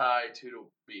 1 to tie, 2 to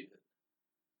beat it.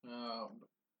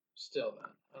 Still, then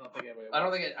I don't think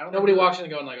anybody. Nobody walks in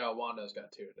going like, "Oh, Wando's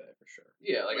got 2 today for sure."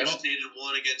 Yeah, we just needed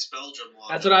 1 against Belgium.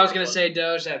 That's what I was gonna say.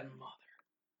 Doge, that mother.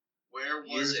 Where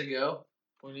was years it? Ago?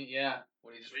 We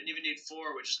didn't even need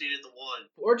 4. We just needed the 1.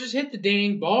 Or just hit the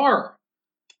dang bar.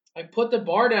 Like put the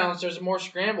bar down so there's more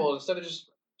scramble instead of just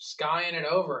skying it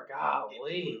over.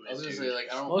 Golly. I was gonna say,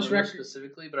 like, I don't remember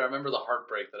specifically, but I remember the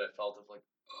heartbreak that I felt of like,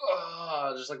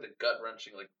 just like the gut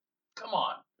wrenching. Like, come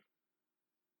on,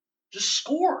 just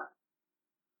score.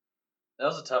 That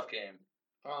was a tough game.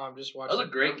 I'm just watching. That was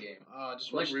a great game. I'm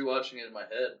like rewatching it in my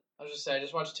head. I was just saying, I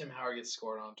just watched Tim Howard get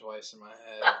scored on twice in my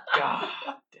head. God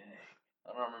dang.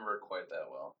 I don't remember it quite that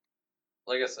well.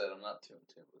 Like I said, I'm not too in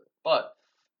tune with it. But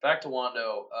back to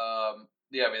Wando.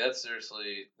 Yeah, I mean that's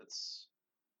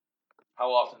how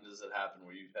often does it happen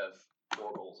where you have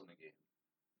 4 goals in a game?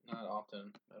 Not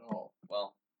often at all.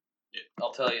 Well,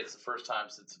 I'll tell you, it's the first time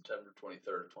since September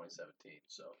 23rd, 2017.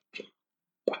 So,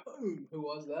 who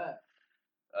was that?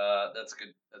 That's a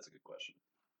good question.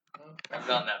 I've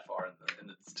gone that far in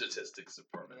the statistics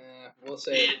department. We'll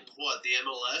say in what, the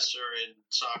MLS or in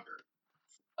soccer?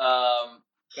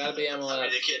 Gotta be MLS. I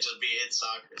mean, they can't just be in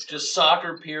soccer. Just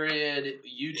soccer period.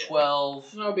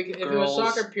 U12. No, because if it was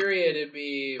soccer period, it'd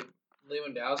be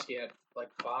Lewandowski had like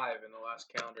 5 in the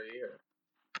last calendar year.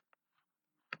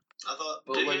 I thought.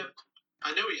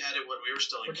 I know he had it when we were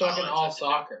still in college. We're talking all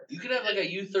soccer. You could have like a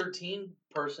U13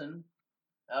 person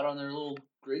out on their little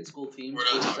grade school team. We're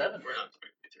not talking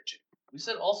U13. We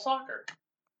said all soccer.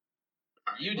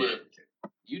 Right, you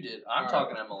did. I'm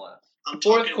talking MLS.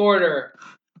 Fourth quarter.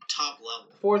 Top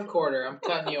level. Fourth quarter. I'm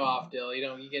cutting you off, Dill.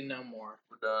 You get no more.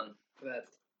 We're done. That's.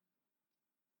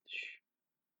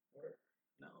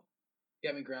 No. You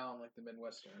got me growling like the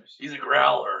Midwesterners. He's a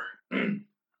growler.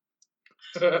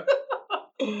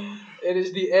 It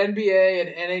is the NBA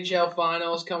and NHL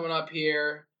finals coming up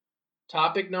here.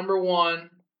 Topic number 1.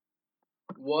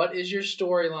 What is your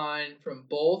storyline from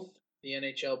both the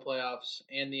NHL playoffs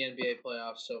and the NBA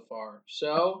playoffs so far?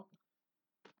 So,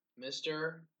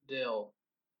 Mr. Dill,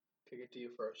 kick it to you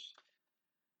first.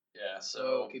 Yeah,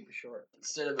 so keep it short.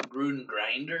 Instead of a Gruden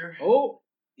grinder,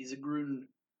 he's a Gruden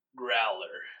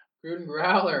growler. Gruden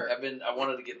growler. I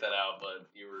wanted to get that out, but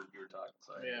you were talking.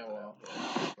 So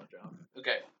that's my job.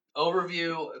 Okay,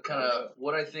 overview of kind of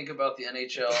what I think about the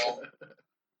NHL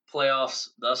playoffs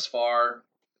thus far.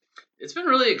 It's been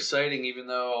really exciting, even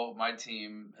though my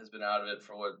team has been out of it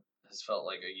for what has felt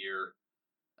like a year.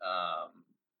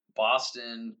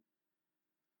 Boston,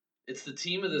 it's the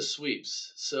team of the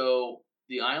sweeps. So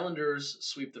the Islanders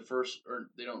sweep the first, or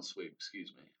they don't sweep,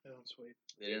 excuse me.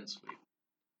 They didn't sweep.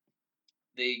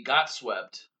 They got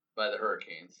swept by the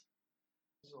Hurricanes.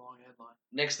 This is a long headline.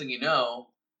 Next thing you know,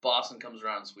 Boston comes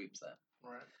around and sweeps them.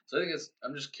 Right. So I think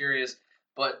I'm just curious,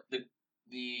 but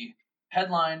the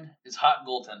headline is hot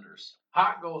goaltenders.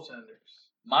 Hot goaltenders.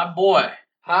 My boy.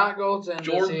 Hot goaltenders.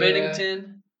 Jordan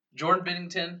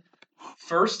Binnington.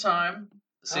 First time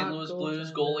the St. Louis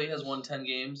Blues goalie has won 10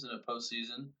 games in a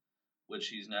postseason, which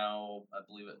he's now, I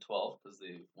believe, at 12 because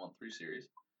they've won 3 series.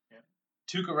 Yeah.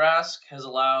 Tuukka Rask has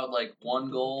allowed like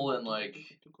 1 goal and like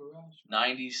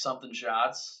 90-something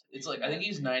shots. It's like I think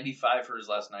he's 95 for his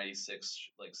last 96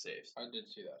 like saves. I did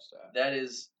see that stat. That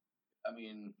is, I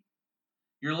mean,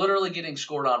 you're literally getting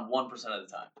scored on 1% of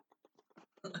the time.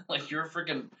 Like you're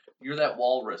that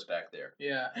walrus back there.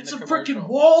 Yeah, it's a freaking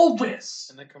walrus.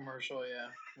 In the commercial, yeah,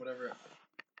 whatever.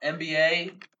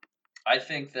 NBA, I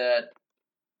think that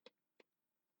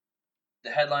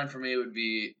the headline for me would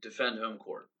be defend home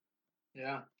court.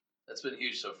 Yeah, that's been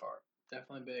huge so far.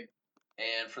 Definitely big.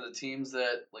 And for the teams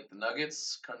that, like the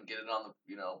Nuggets, couldn't get it on the,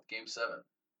 Game 7.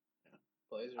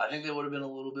 Blazers. I think they would have been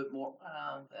a little bit more.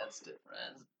 That's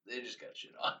different. They just got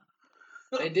shit on.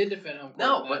 They did defend home court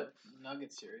No, in but that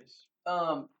Nuggets series.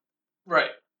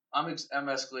 Right. I'm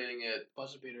escalating it,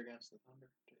 Buzzer beater against the Thunder.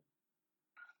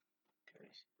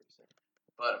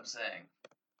 but I'm saying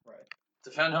Right.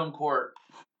 defend home court.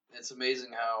 It's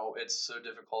amazing how it's so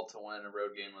difficult to win a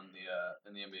road game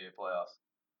in the NBA playoffs.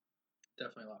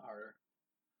 Definitely a lot harder.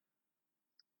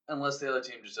 Unless the other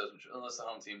team just doesn't. Unless the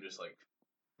home team just like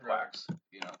quacks.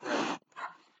 Right.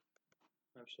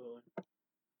 Absolutely.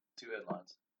 2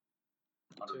 headlines.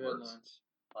 100 2 words. headlines.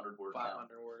 100 words.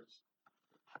 500 words.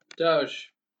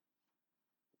 Doge.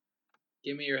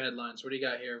 Give me your headlines. What do you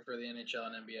got here for the NHL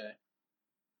and NBA?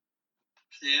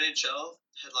 For the NHL,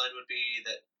 headline would be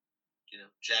that,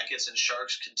 Jackets and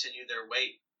Sharks continue their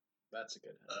wait. That's a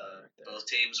good headline right there. Both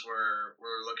teams were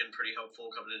looking pretty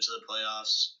hopeful coming into the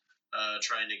playoffs,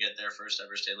 trying to get their first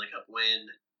ever Stanley Cup win,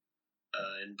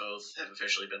 and both have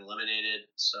officially been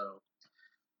eliminated. So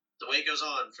the wait goes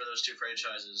on for those two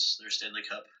franchises. Their Stanley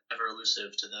Cup ever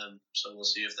elusive to them. So we'll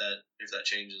see if that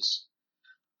changes.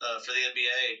 For the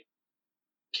NBA,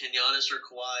 can Giannis or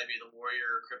Kawhi be the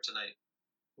Warrior kryptonite?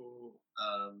 Ooh.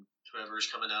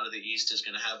 Whoever's coming out of the East is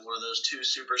going to have one of those 2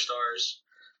 superstars.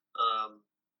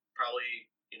 Probably,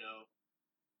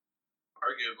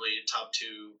 arguably top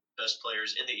 2 best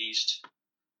players in the East,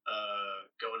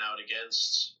 going out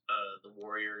against the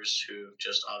Warriors, who've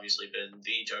just obviously been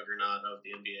the juggernaut of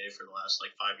the NBA for the last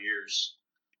 5 years.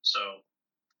 So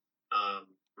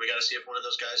we got to see if one of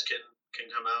those guys can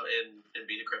come out and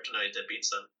be the kryptonite that beats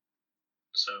them.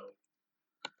 So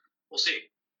we'll see.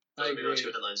 Those will be my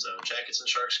 2 headlines, though. Jackets and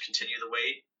Sharks continue the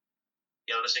wait.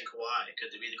 Giannis and Kawhi, could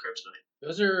they be the kryptonite?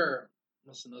 Those are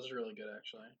really good,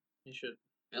 actually. You should.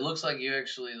 It looks like you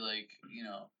actually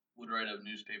would write a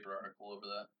newspaper article over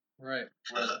that. Right.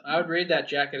 I would read that.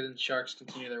 Jackets and Sharks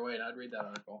continue their wait. I'd read that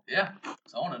article. Yeah.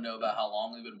 So I want to know about how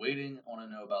long they've been waiting. I want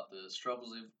to know about the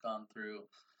struggles they've gone through.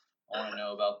 I want to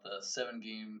know about the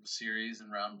 7-game series in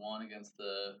round 1 against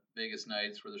the Vegas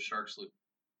Knights, where the Sharks look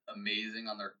amazing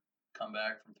on their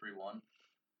comeback from 3-1.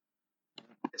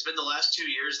 It's been the last 2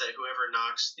 years that whoever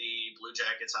knocks the Blue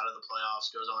Jackets out of the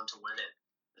playoffs goes on to win it.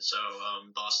 So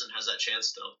Boston has that chance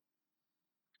still.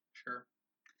 Sure.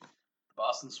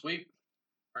 Boston sweep.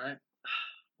 Right.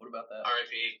 What about that?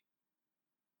 R.I.P.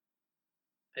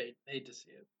 Hate to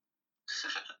see it.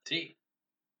 T.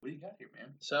 What do you got here,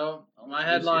 man? So my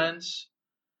headlines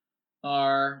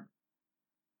are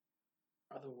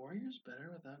the Warriors better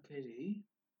without KD?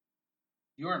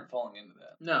 You weren't falling into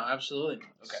that. No, absolutely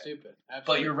not. Okay. Stupid. Absolutely.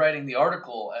 But you're writing the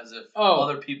article as if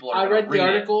other people are. I read the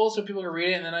article so people can read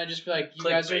it, and then I just be like, "You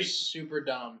guys are Clickbait. super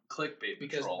dumb." Clickbait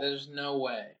because patrol. there's no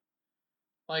way.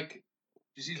 Did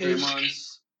you see KD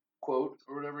Draymond's quote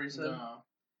or whatever he said? No.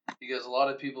 Because a lot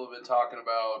of people have been talking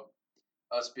about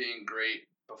us being great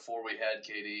before we had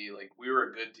KD. We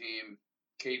were a good team.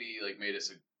 KD made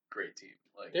us a great team.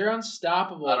 They're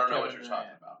unstoppable. I don't know what you're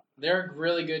talking about. They're a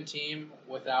really good team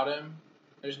without him.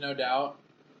 There's no doubt.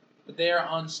 But they are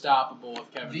unstoppable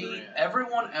with Kevin Durant.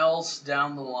 Everyone else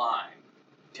down the line,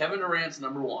 Kevin Durant's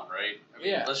number 1, right?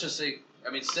 Yeah. Let's just say,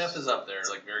 Steph is up there,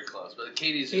 very close. But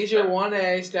KD's He's your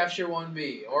 1A, Steph's your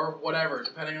 1B, or whatever,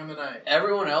 depending on the night.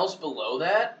 Everyone else below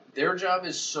that, their job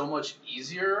is so much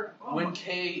easier when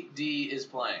KD is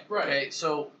playing. Right. Okay,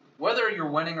 so whether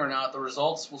you're winning or not, the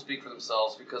results will speak for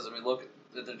themselves because, look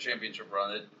at the championship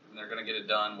run. They're going to get it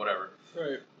done, whatever.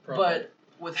 Right. Probably. But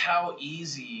with how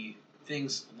easy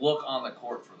things look on the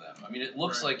court for them. It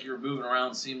looks like you're moving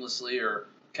around seamlessly, or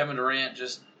Kevin Durant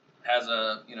just has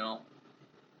a,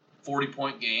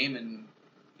 40-point game, and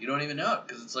you don't even know it,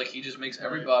 because it's he just makes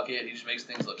every bucket, he just makes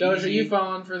things look Doge, easy. are you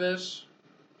falling for this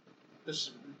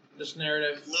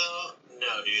narrative?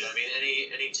 No, dude.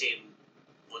 Any team,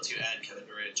 once you add Kevin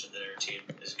Durant to their team,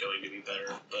 is going to be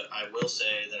better. But I will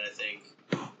say that I think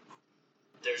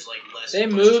there's less. They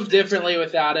move differently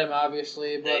without him,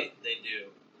 obviously, but they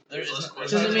do. There's less just,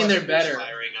 question doesn't mean they're better.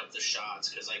 Firing up the shots,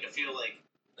 because I feel like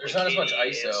there's not as much KD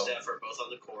ISO. and Steph are both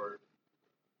on the court.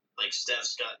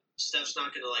 Steph's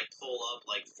not gonna pull up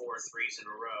 4 threes in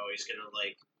a row. He's gonna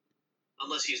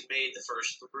unless he's made the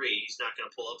first 3, he's not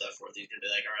gonna pull up that 4th. He's gonna be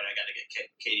all right, I gotta get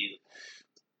KD.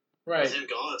 Right. With him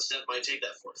gone, Steph might take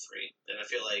that 4th 3. And I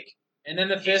feel like. And then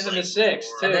the 5th and the 6th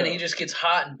too. And then he just gets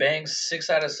hot and bangs 6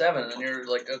 out of 7, and then you're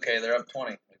okay, they're up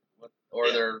 20,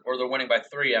 they're winning by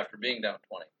 3 after being down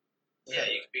 20. Yeah,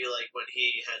 you could be when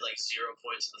he had 0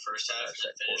 points in the first half and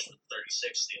then finished with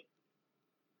 36.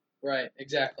 Right,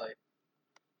 exactly.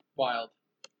 Wild.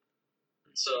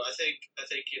 So I think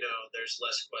there's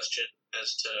less question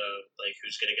as to like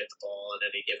who's going to get the ball in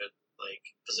any given like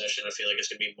possession. I feel like it's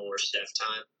going to be more Steph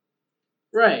time.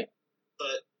 Right.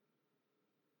 But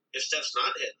if Steph's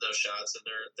not hitting those shots, then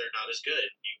they're not as good.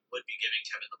 You would be giving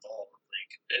Kevin the ball.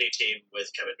 Like any team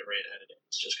with Kevin Durant at it,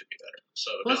 it's just going to be better.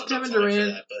 So Plus, no, Kevin I'm not falling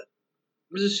Durant for that, but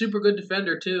was a super good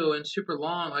defender too, and super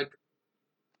long. Like,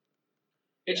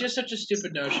 it's just such a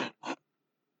stupid notion.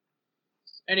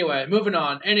 Anyway, moving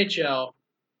on. NHL.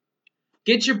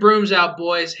 Get your brooms out,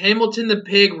 boys. Hamilton the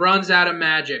Pig runs out of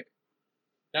magic.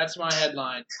 That's my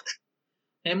headline.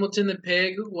 Hamilton the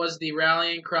Pig was the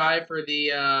rallying cry for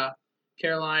the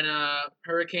Carolina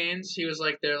Hurricanes. He was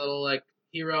like their little like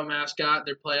hero mascot,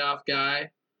 their playoff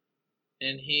guy,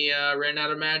 and he ran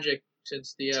out of magic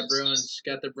since the Bruins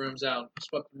got their brooms out,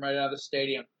 swept them right out of the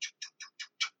stadium.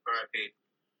 R.I.P.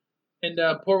 And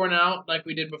pour one out like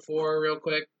we did before, real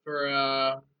quick,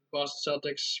 for Boston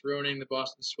Celtics ruining the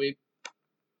Boston sweep.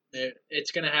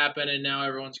 It's gonna happen, and now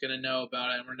everyone's gonna know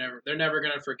about it, and they're never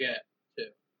gonna forget too.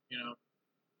 You know.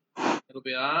 It'll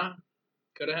be,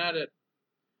 could have had it.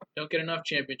 Don't get enough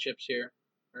championships here.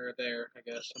 Or there, I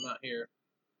guess. I'm not here.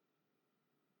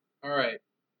 Alright.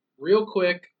 Real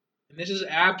quick, and this is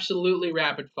absolutely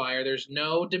rapid fire. There's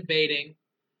no debating,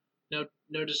 no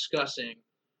discussing.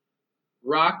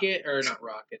 Not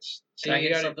Rockets. Can I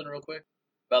get something real quick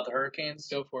about the Hurricanes?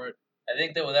 Go for it. I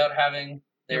think that without having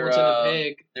their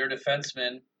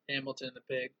defenseman, Hamilton the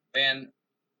Pig. Van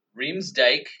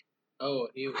Riemsdyk. Oh,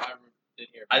 I did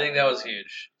hear. I think that was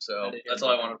huge. So that's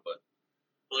all I wanted to put.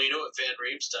 Well, you know what Van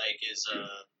Riemsdyk is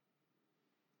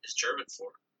German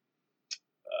for?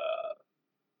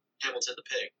 Hamilton the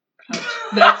Pig.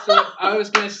 That's what I was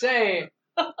gonna say.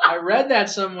 I read that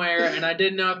somewhere, and I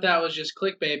didn't know if that was just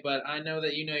clickbait, but I know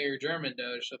that you know your German,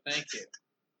 Doge, so thank you.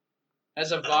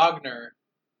 As a Wagner.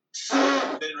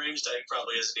 Van Riemsdyk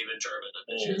probably isn't even German.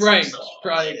 Right.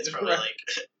 It's probably like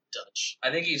Dutch.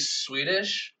 I think he's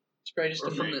Swedish. He's probably just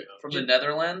from the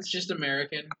Netherlands. Just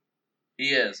American. He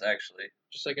is, actually.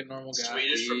 Just like a normal guy.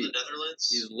 Swedish from the Netherlands?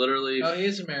 He's literally... Oh, he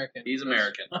is American. He's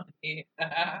American.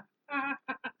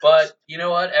 But, you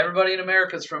know what? Everybody in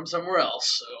America is from somewhere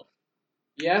else, so...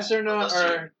 Yes or no?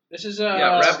 This is Native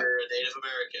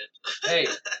American. Hey,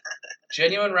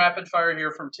 genuine rapid fire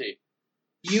here from T.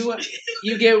 You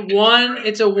get one.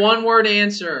 It's a one-word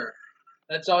answer.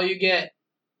 That's all you get.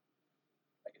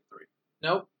 I get 3.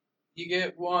 Nope. You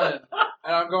get 1.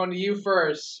 And I'm going to you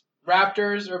first.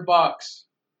 Raptors or Bucks?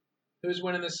 Who's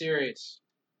winning the series?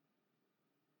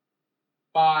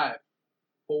 5,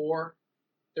 4,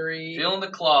 3. Feeling the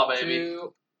claw, baby.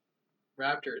 2.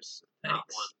 Raptors. Not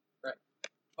Thanks. 1. Right.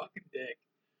 Fucking dick.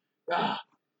 Ah.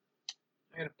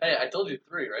 Hey, I told you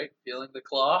 3, right? Feeling the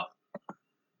claw?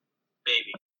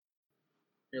 Maybe.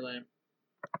 You're lame.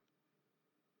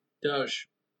 Doge.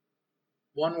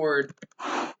 1 word.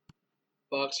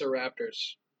 Bucks or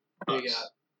Raptors? Who you got?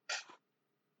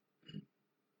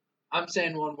 I'm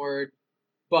saying 1 word.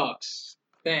 Bucks.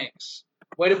 Thanks.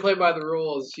 Way to play by the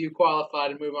rules. You qualify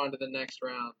to move on to the next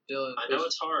round. Dylan. I know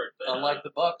it's hard, but unlike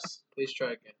the Bucks. Please try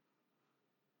again.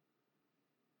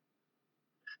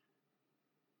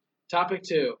 Topic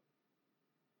 2.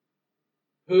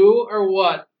 Who or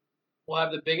what will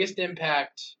have the biggest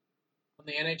impact on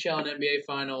the NHL and NBA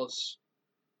finals?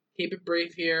 Keep it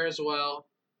brief here as well.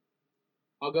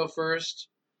 I'll go first.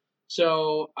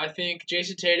 So I think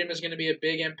Jason Tatum is going to be a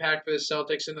big impact for the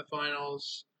Celtics in the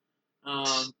finals.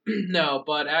 No,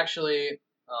 but actually...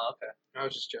 Oh, okay. I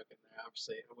was just joking there,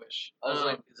 obviously. I wish. I was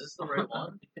like, is this the right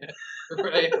one? Yeah,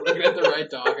 right. Looking at the right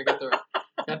doc. I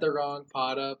got the wrong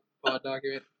pod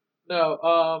document.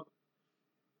 No,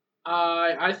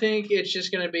 I think it's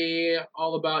just going to be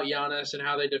all about Giannis and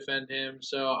how they defend him.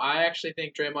 So I actually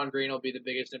think Draymond Green will be the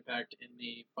biggest impact in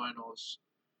the finals.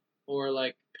 Or,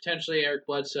 like, potentially Eric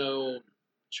Bledsoe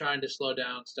trying to slow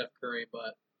down Steph Curry,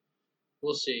 but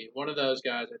we'll see. One of those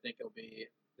guys, I think, will be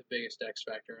the biggest X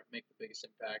factor and make the biggest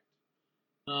impact.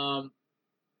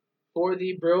 For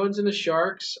the Bruins and the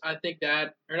Sharks, I think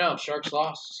Sharks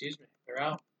lost. Excuse me. They're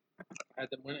out. I had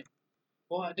them winning.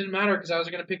 Well, it didn't matter because I was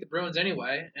going to pick the Bruins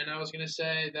anyway, and I was going to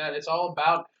say that it's all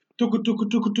about Tuukka.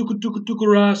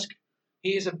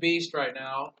 He's a beast right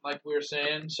now, like we were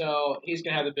saying, so he's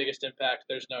going to have the biggest impact.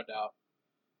 There's no doubt.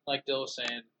 Like Dill was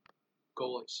saying,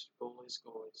 goalies.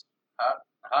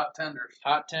 Hot tenders.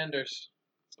 Hot tenders.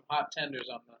 Some hot tenders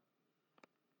on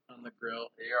the grill.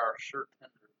 They are sure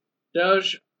tender.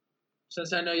 Doge,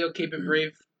 since I know you'll keep it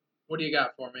brief, what do you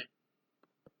got for me?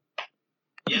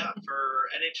 Yeah, for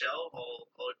NHL, I'll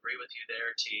agree with you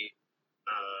there, T.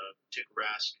 Tuukka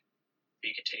Rask, if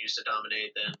he continues to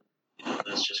dominate, then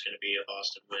that's just going to be a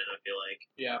Boston win, I feel like.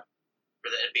 Yeah. For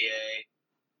the NBA,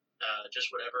 just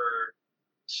whatever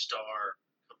star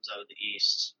comes out of the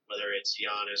East, whether it's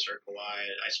Giannis or Kawhi,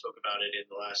 I spoke about it in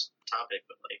the last topic,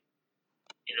 but like,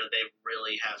 they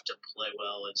really have to play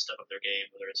well and step up their game,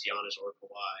 whether it's Giannis or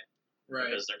Kawhi, Right.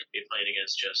 because they're going to be playing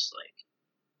against just like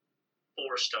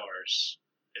 4 stars,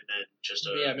 and then just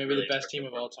maybe really the best team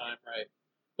of all time, right?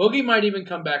 Boogie might even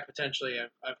come back potentially.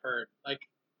 I've heard like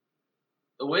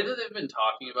the way that they've been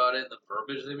talking about it, and the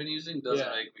verbiage they've been using doesn't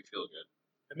make me feel good.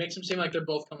 It makes them seem like they're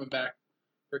both coming back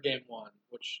for Game 1,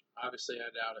 which obviously I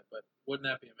doubt it, but wouldn't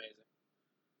that be amazing?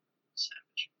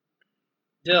 Savage.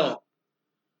 Dill,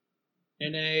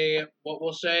 in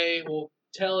we'll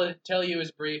tell you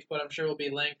is brief, but I'm sure will be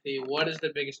lengthy. What is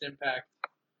the biggest impact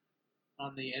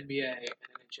on the NBA and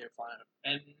NHL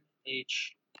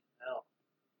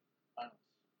finals?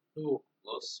 Who?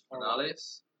 Los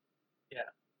Finales? Yeah.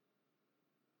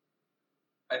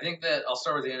 I think that I'll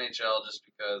start with the NHL just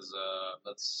because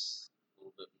that's a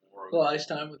little bit more. Well, ice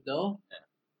time with Dill? Yeah.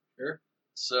 Sure.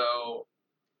 So,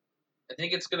 I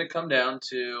think it's going to come down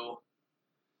to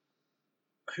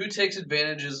who takes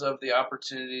advantages of the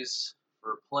opportunities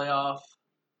for playoff.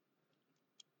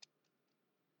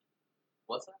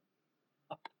 What's that?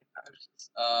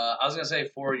 I was going to say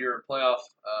for your playoff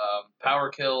power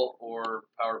kill or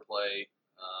power play.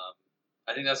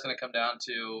 I think that's going to come down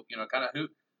to, kind of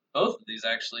both of these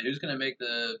actually, who's going to make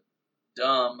the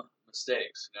dumb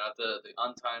mistakes, not the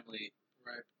untimely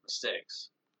mistakes.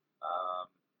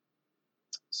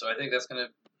 So I think that's going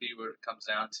to be what it comes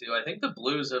down to. I think the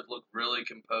Blues have looked really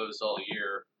composed all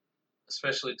year,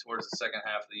 especially towards the second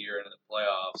half of the year and in the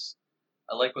playoffs.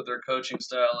 I like what their coaching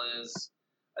style is.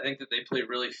 I think that they play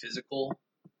really physical,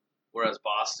 whereas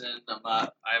Boston, I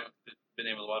haven't been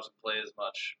able to watch them play as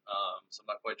much, so I'm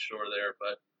not quite sure there,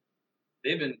 but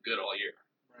they've been good all year.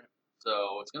 Right.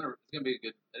 So it's gonna be a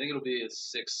good. I think it'll be a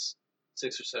 6 or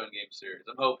 7 game series.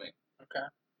 I'm hoping. Okay.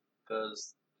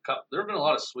 Because there have been a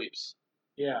lot of sweeps.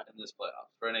 Yeah. In this playoffs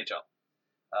for NHL.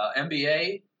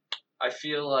 NBA, I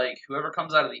feel like whoever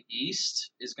comes out of the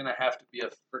East is going to have to be a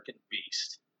freaking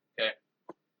beast. Okay?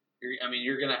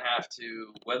 You're going to have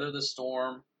to weather the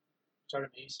storm. Start in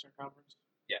the Eastern Conference?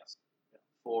 Yes. Yeah.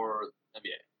 For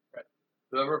NBA. Right.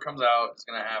 Whoever comes out is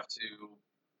going to have to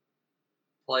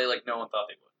play like no one thought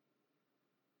they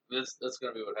would. That's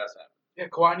going to be what has to happen. Yeah,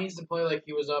 Kawhi needs to play like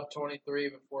he was up 23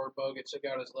 before Bogut took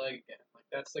out his leg again. Like,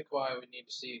 that's the Kawhi we need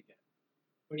to see again.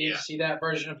 We need to see that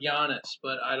version of Giannis,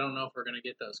 but I don't know if we're going to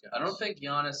get those guys. I don't think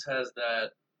Giannis has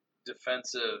that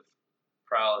defensive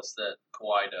prowess that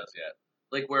Kawhi does yet.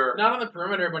 Like where not on the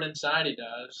perimeter, but inside he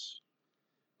does.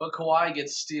 But Kawhi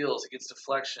gets steals, he gets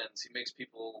deflections, he makes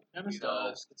people. Giannis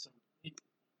does.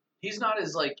 He's not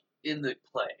as like in the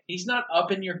play. He's not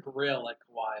up in your grill like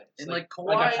Kawhi. And like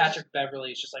Kawhi, like a Patrick Beverly,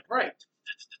 he's just like right,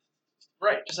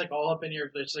 just like all up in your,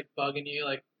 just like bugging you,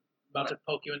 like about to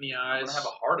poke you in the eyes. I'm gonna have a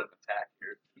heart attack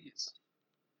here. Jeez.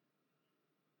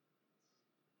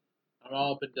 I'm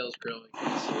all up in Dill's grill. You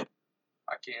can't see it.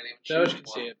 I can't even. Doge can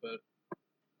see it, but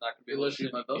not gonna be able to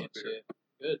shoot my buzzer beater.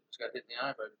 Good. Just got hit in the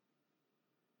eye, but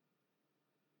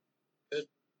good.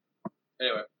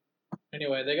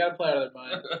 Anyway, they gotta play out of their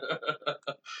mind.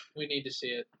 We need to see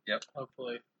it. Yep.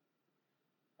 Hopefully.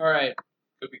 All right.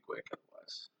 Could be quick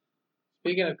otherwise.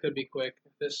 Speaking of could be quick,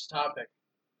 this topic,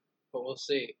 but we'll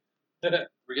see. We're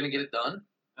gonna get it done.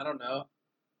 I don't know.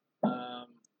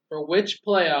 For which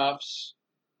playoffs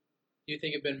do you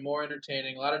think have been more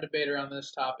entertaining? A lot of debate around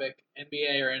this topic,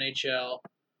 NBA or NHL.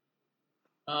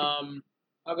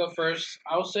 I'll go first.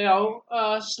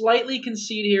 I'll slightly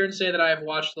concede here and say that I have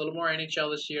watched a little more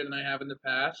NHL this year than I have in the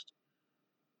past,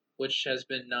 which has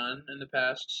been none in the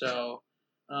past. So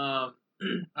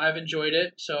I've enjoyed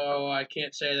it, so I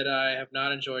can't say that I have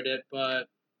not enjoyed it, but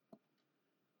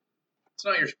it's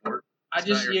not your sport.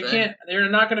 They're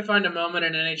not going to find a moment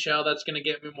in NHL that's going to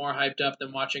get me more hyped up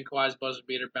than watching Kawhi's buzzer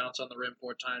beater bounce on the rim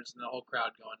 4 times and the whole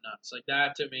crowd going nuts. Like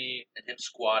that to me. And him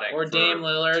squatting. Or Dame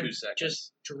Lillard 2 seconds.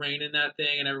 just draining that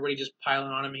thing and everybody just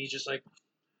piling on him. He's just like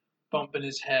bumping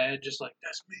his head, just like,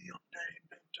 that's me on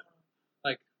Dame.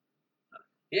 Like,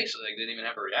 he actually didn't even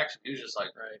have a reaction. He was just like,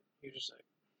 right. He was just like,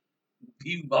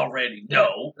 you already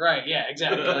know. Right, yeah,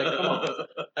 exactly. Like, come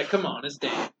on. Come on, it's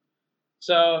Dame.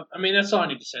 So, that's all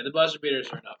I need to say. The buzzer beaters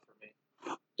are enough for me.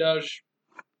 Doge?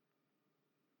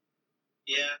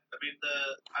 Yeah,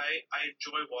 I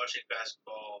enjoy watching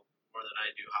basketball more than I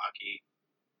do hockey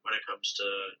when it comes to,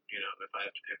 if I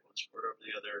have to pick one sport over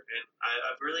the other. And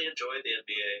I've really enjoyed the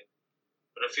NBA,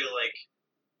 but I feel like,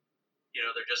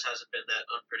 there just hasn't been that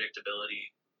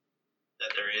unpredictability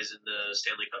that there is in the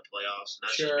Stanley Cup playoffs, and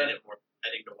that's just made it more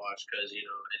exciting to watch because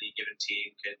any given team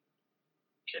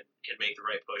can make the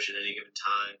right push at any given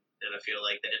time, and I feel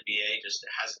like the NBA just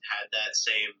hasn't had that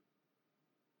same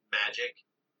magic.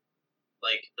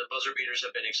 Like the buzzer beaters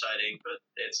have been exciting, but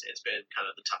it's been kind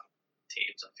of the top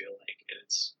teams. I feel like, and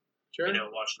it's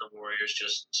watching the Warriors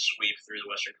just sweep through the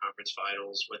Western Conference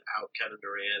Finals without Kevin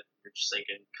Durant. You're just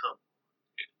thinking, come on,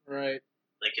 dude. Right.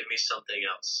 Like, give me something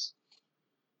else.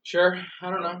 Sure, I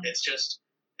don't know. It's just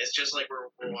like we're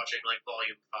watching like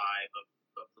Volume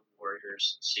 5 of the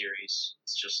Warriors series.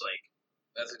 It's just like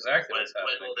that's exactly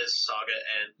when will this saga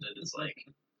end? And it's like,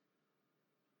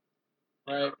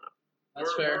 right.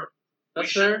 That's fair. We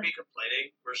shouldn't be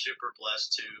complaining. We're super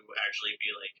blessed to actually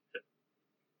be like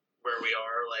where we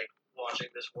are, like watching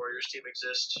this Warriors team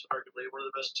exist. Arguably one of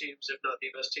the best teams, if not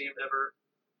the best team ever.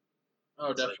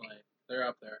 Oh, definitely. They're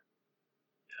up there.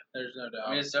 Yeah. There's no doubt.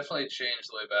 I mean, it's definitely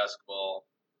changed the way basketball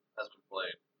has been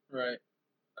played. Right.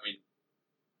 I mean,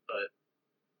 but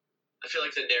I feel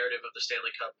like the narrative of the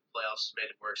Stanley Cup playoffs has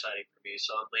made it more exciting for me,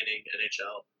 so I'm leaning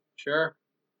NHL. Sure.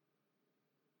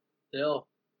 Still.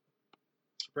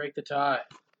 Break the tie.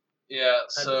 Yeah,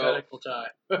 hypothetical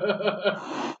tie.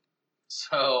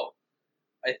 So,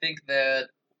 I think that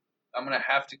I'm going to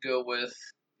have to go with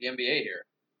the NBA here.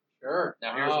 Sure.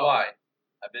 Now, here's why.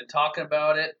 I've been talking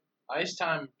about it. Ice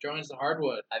time joins the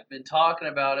hardwood. I've been talking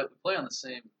about it. We play on the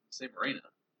same arena.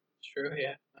 It's true,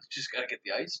 yeah. Just got to get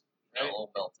the ice. Right. A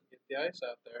little melted. Get the ice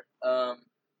out there.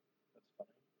 That's funny.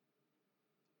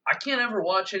 I can't ever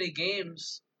watch any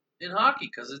games in hockey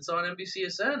because it's on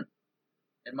NBCSN.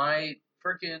 And my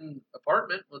freaking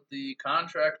apartment with the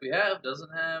contract we have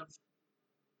doesn't have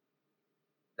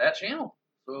that channel.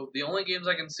 So the only games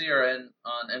I can see are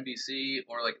on NBC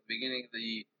or like at the beginning of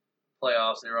the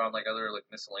playoffs. They were on like other like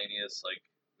miscellaneous like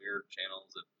weird channels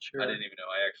that I didn't even know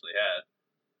I actually had.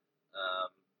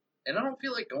 And I don't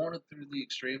feel like going through the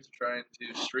extremes of trying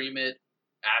to stream it,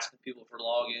 asking people for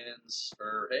logins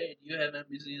for, hey, do you have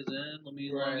NBCSN? Let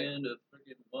me log in to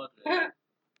freaking watch it.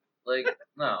 Like,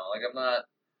 no, like I'm not.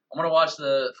 I'm going to watch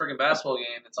the freaking basketball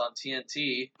game that's on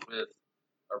TNT with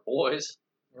our boys.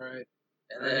 Right.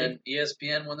 And then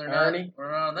ESPN when we're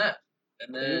not on that.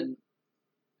 And then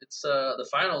it's the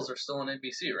finals are still on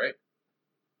NBC, right?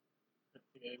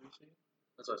 ABC?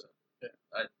 That's what I said. Yeah.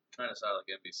 I kind of sound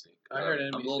like NBC. I heard NBC.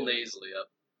 I'm a little nasally up.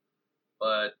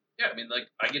 But, yeah, I mean, like,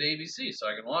 I get ABC, so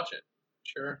I can watch it.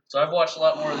 Sure. So I've watched a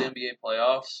lot more of the NBA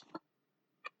playoffs.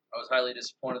 I was highly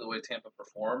disappointed the way Tampa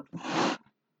performed.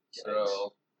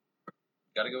 So,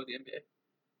 got to go with the NBA.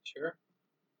 Sure.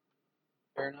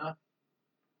 Fair enough.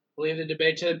 Leave the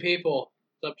debate to the people.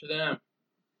 It's up to them.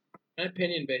 An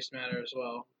opinion-based matter as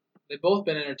well. They've both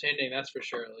been entertaining, that's for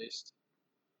sure, at least.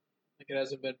 Like it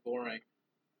hasn't been boring.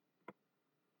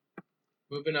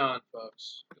 Moving on,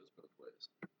 folks. Goes both ways.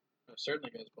 It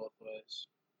certainly goes both ways.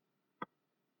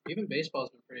 Even baseball's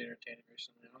been pretty entertaining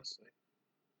recently, honestly.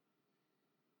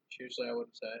 Which usually I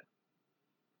wouldn't say.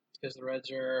 Because the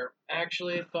Reds are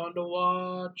actually fun to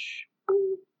watch,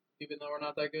 even though we're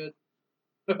not that good.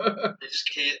 They just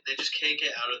can't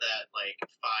get out of that like 5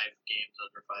 games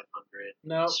under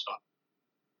 500 spot.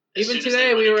 Even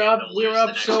today we were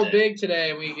up so big today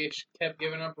and we just kept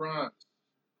giving up runs.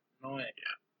 Annoying.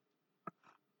 Yeah.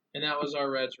 And that was our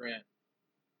Reds rant.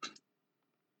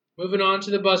 Moving on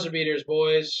to the buzzer beaters,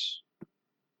 boys.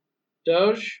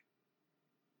 Doge,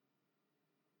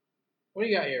 what do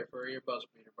you got here for your buzzer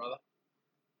beater, brother?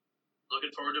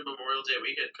 Looking forward to Memorial Day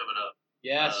weekend coming up.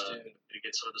 Yes, dude. To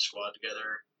get some of the squad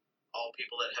together. All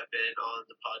people that have been on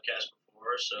the podcast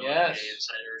before. So, yes. NBA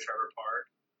Insider, Trevor Park,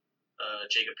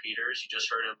 Jacob Peters. You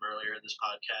just heard him earlier in this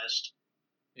podcast.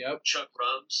 Yep. Chuck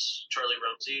Rums, Charlie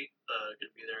Rumsey,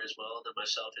 going to be there as well. And then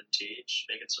myself and Teach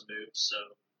making some moves. So,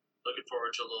 looking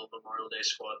forward to a little Memorial Day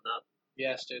squadding up.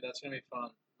 Yes, dude. That's going to be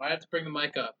fun. Might have to bring the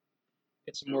mic up.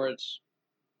 Get some words.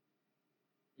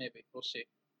 Maybe. We'll see.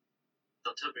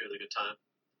 Don't tell me it was a good time.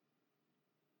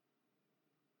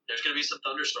 There's going to be some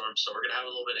thunderstorms, so we're going to have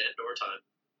a little bit of indoor time.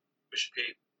 We should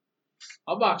peep.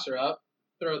 I'll box her up.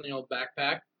 Throw it in the old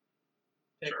backpack.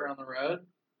 Take her on the road.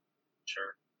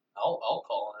 Sure. I'll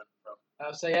call in.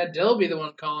 I'll say, yeah, Dill'll be the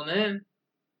one calling in.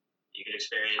 You can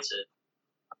experience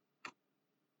it.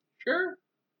 Sure.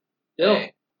 Dill,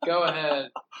 go ahead.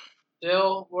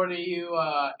 Dill, what do you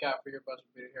got for your buzzer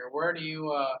beater here? Where do you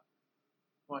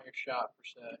want your shot, per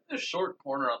se? The short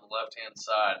corner on the left-hand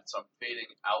side, so I'm fading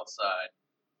outside,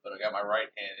 but I got my right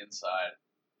hand inside.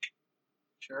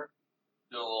 Sure.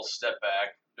 Doing a little step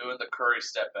back. Doing the Curry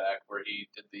step back where he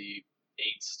did the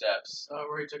 8 steps. Oh,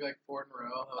 where he took like 4 in a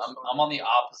row. I'm on the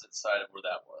opposite side of where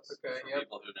that was. Okay, for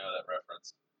people who know that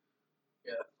reference.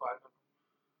 Yeah, 5 of them.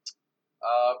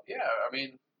 Yeah, I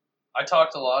mean, I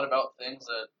talked a lot about things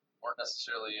that weren't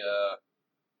necessarily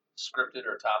scripted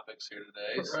or topics here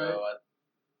today, so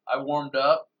I warmed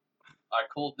up, I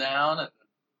cooled down, and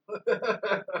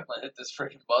I hit this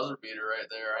freaking buzzer beater right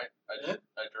there.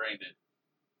 I drained it.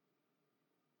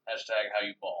 Hashtag how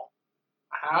you ball.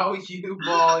 How you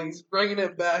ball? He's bringing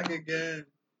it back again.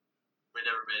 We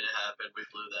never made it happen. We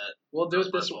blew that. We'll do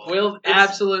it That's this. my fault. We'll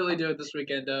absolutely do it this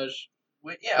weekend, Doge.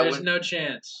 There's no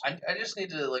chance. I just need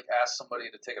to ask somebody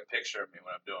to take a picture of me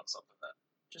when I'm doing something. Then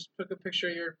Just took a picture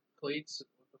of your cleats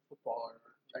with the footballer.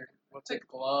 What's a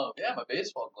glove? Yeah, my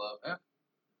baseball glove. Yeah,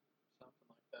 Something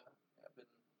like that. yeah, I've been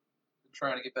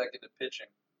trying to get back into pitching.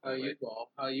 How you ball?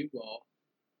 How you ball?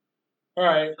 All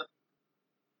right.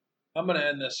 I'm gonna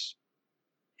end this.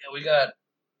 Yeah, we got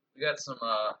some.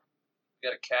 We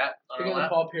got a cat on Speaking our of lap.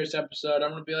 the Paul Pierce episode,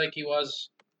 I'm gonna be like he was.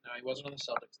 No, he wasn't on the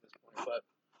Celtics at this point. But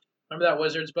remember that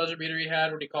Wizards buzzer beater he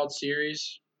had when he called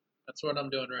series? That's what I'm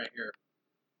doing right here.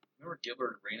 Remember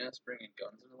Gilbert Arenas bringing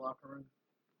guns in the locker room?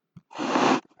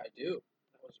 I do.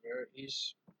 That was very.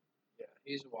 He's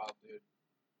a wild dude.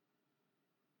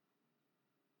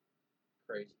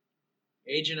 Crazy.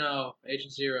 Agent O,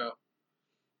 Agent Zero.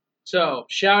 So,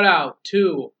 shout out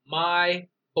to my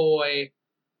boy.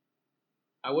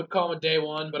 I would call him a day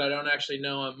one, but I don't actually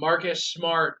know him. Marcus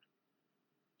Smart.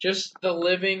 Just the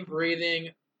living,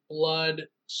 breathing blood,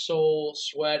 soul,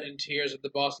 sweat, and tears of the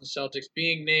Boston Celtics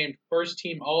being named first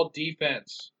team all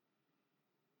defense.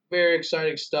 Very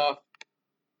exciting stuff.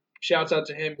 Shouts out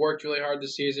to him. Worked really hard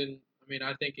this season. I mean,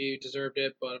 I think he deserved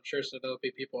it, but I'm sure there'll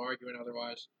be people arguing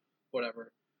otherwise.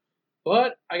 Whatever.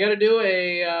 But I got to do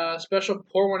a special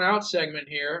pour one out segment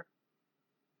here.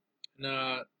 And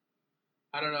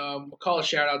I don't know. We'll call a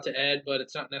shout out to Ed, but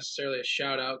it's not necessarily a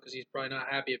shout out because he's probably not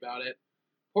happy about it.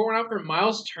 Pour one out for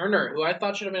Miles Turner, who I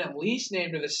thought should have been at least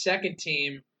named to the second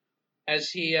team as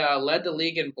he led the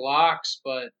league in blocks,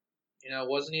 but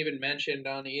wasn't even mentioned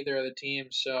on either of the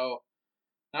teams. So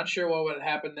not sure what would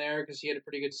happen there because he had a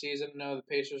pretty good season. No, the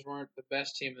Pacers weren't the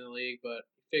best team in the league, but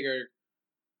figured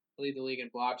lead the league in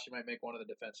blocks, you might make one of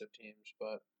the defensive teams,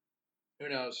 but who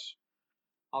knows?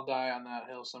 I'll die on that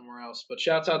hill somewhere else. But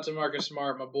shouts out to Marcus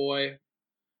Smart, my boy.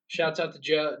 Shouts out to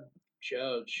Judge.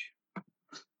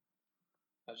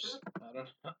 I don't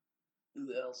know. Who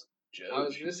the hell's Judge? I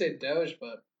was gonna say Doge,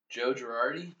 but Joe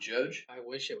Girardi? Judge? I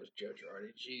wish it was Joe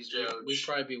Girardi. Jeez, Judge. we'd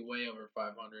probably be way over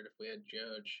 500 if we had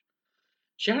Judge.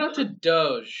 Shout out to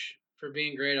Doge for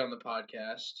being great on the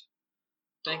podcast.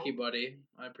 Thank you, buddy.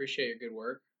 I appreciate your good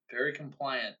work. Very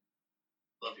compliant.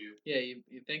 Love you. Yeah,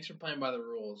 you thanks for playing by the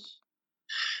rules.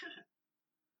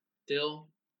 Dill,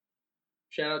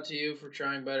 shout out to you for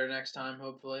trying better next time,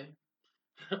 hopefully.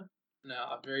 No,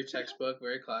 very textbook,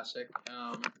 very classic.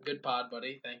 Good pod,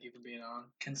 buddy. Thank you for being on.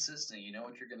 Consistent. You know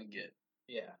what you're going to get.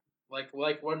 Yeah. Like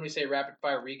when we say rapid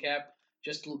fire recap,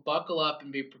 just buckle up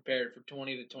and be prepared for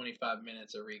 20 to 25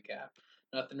 minutes of recap.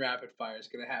 Nothing rapid fire is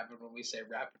going to happen when we say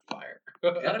rapid fire.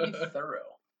 Gotta be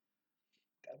thorough.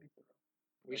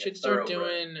 We Like should a start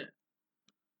thoroughbred. doing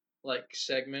like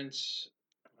segments.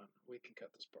 We can cut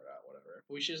this part out, whatever.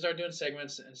 We should start doing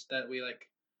segments instead. We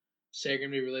say are gonna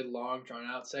be really long, drawn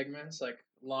out segments, like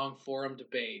long forum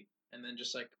debate, and then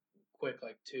just like quick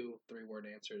 2-3 word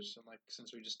answers. And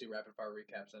since we just do rapid fire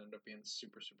recaps, that end up being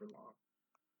super super long.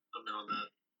 I'm in on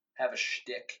that. Have a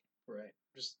shtick. Right.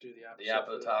 Just do the opposite. The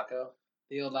Apo Taco.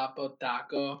 The old Apo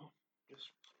Taco.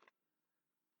 Just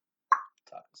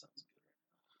Taco sounds good.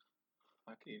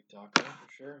 I could eat taco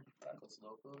for sure. Tacos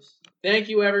Locos. Thank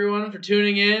you everyone for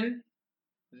tuning in.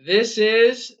 This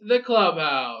is the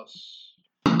Clubhouse.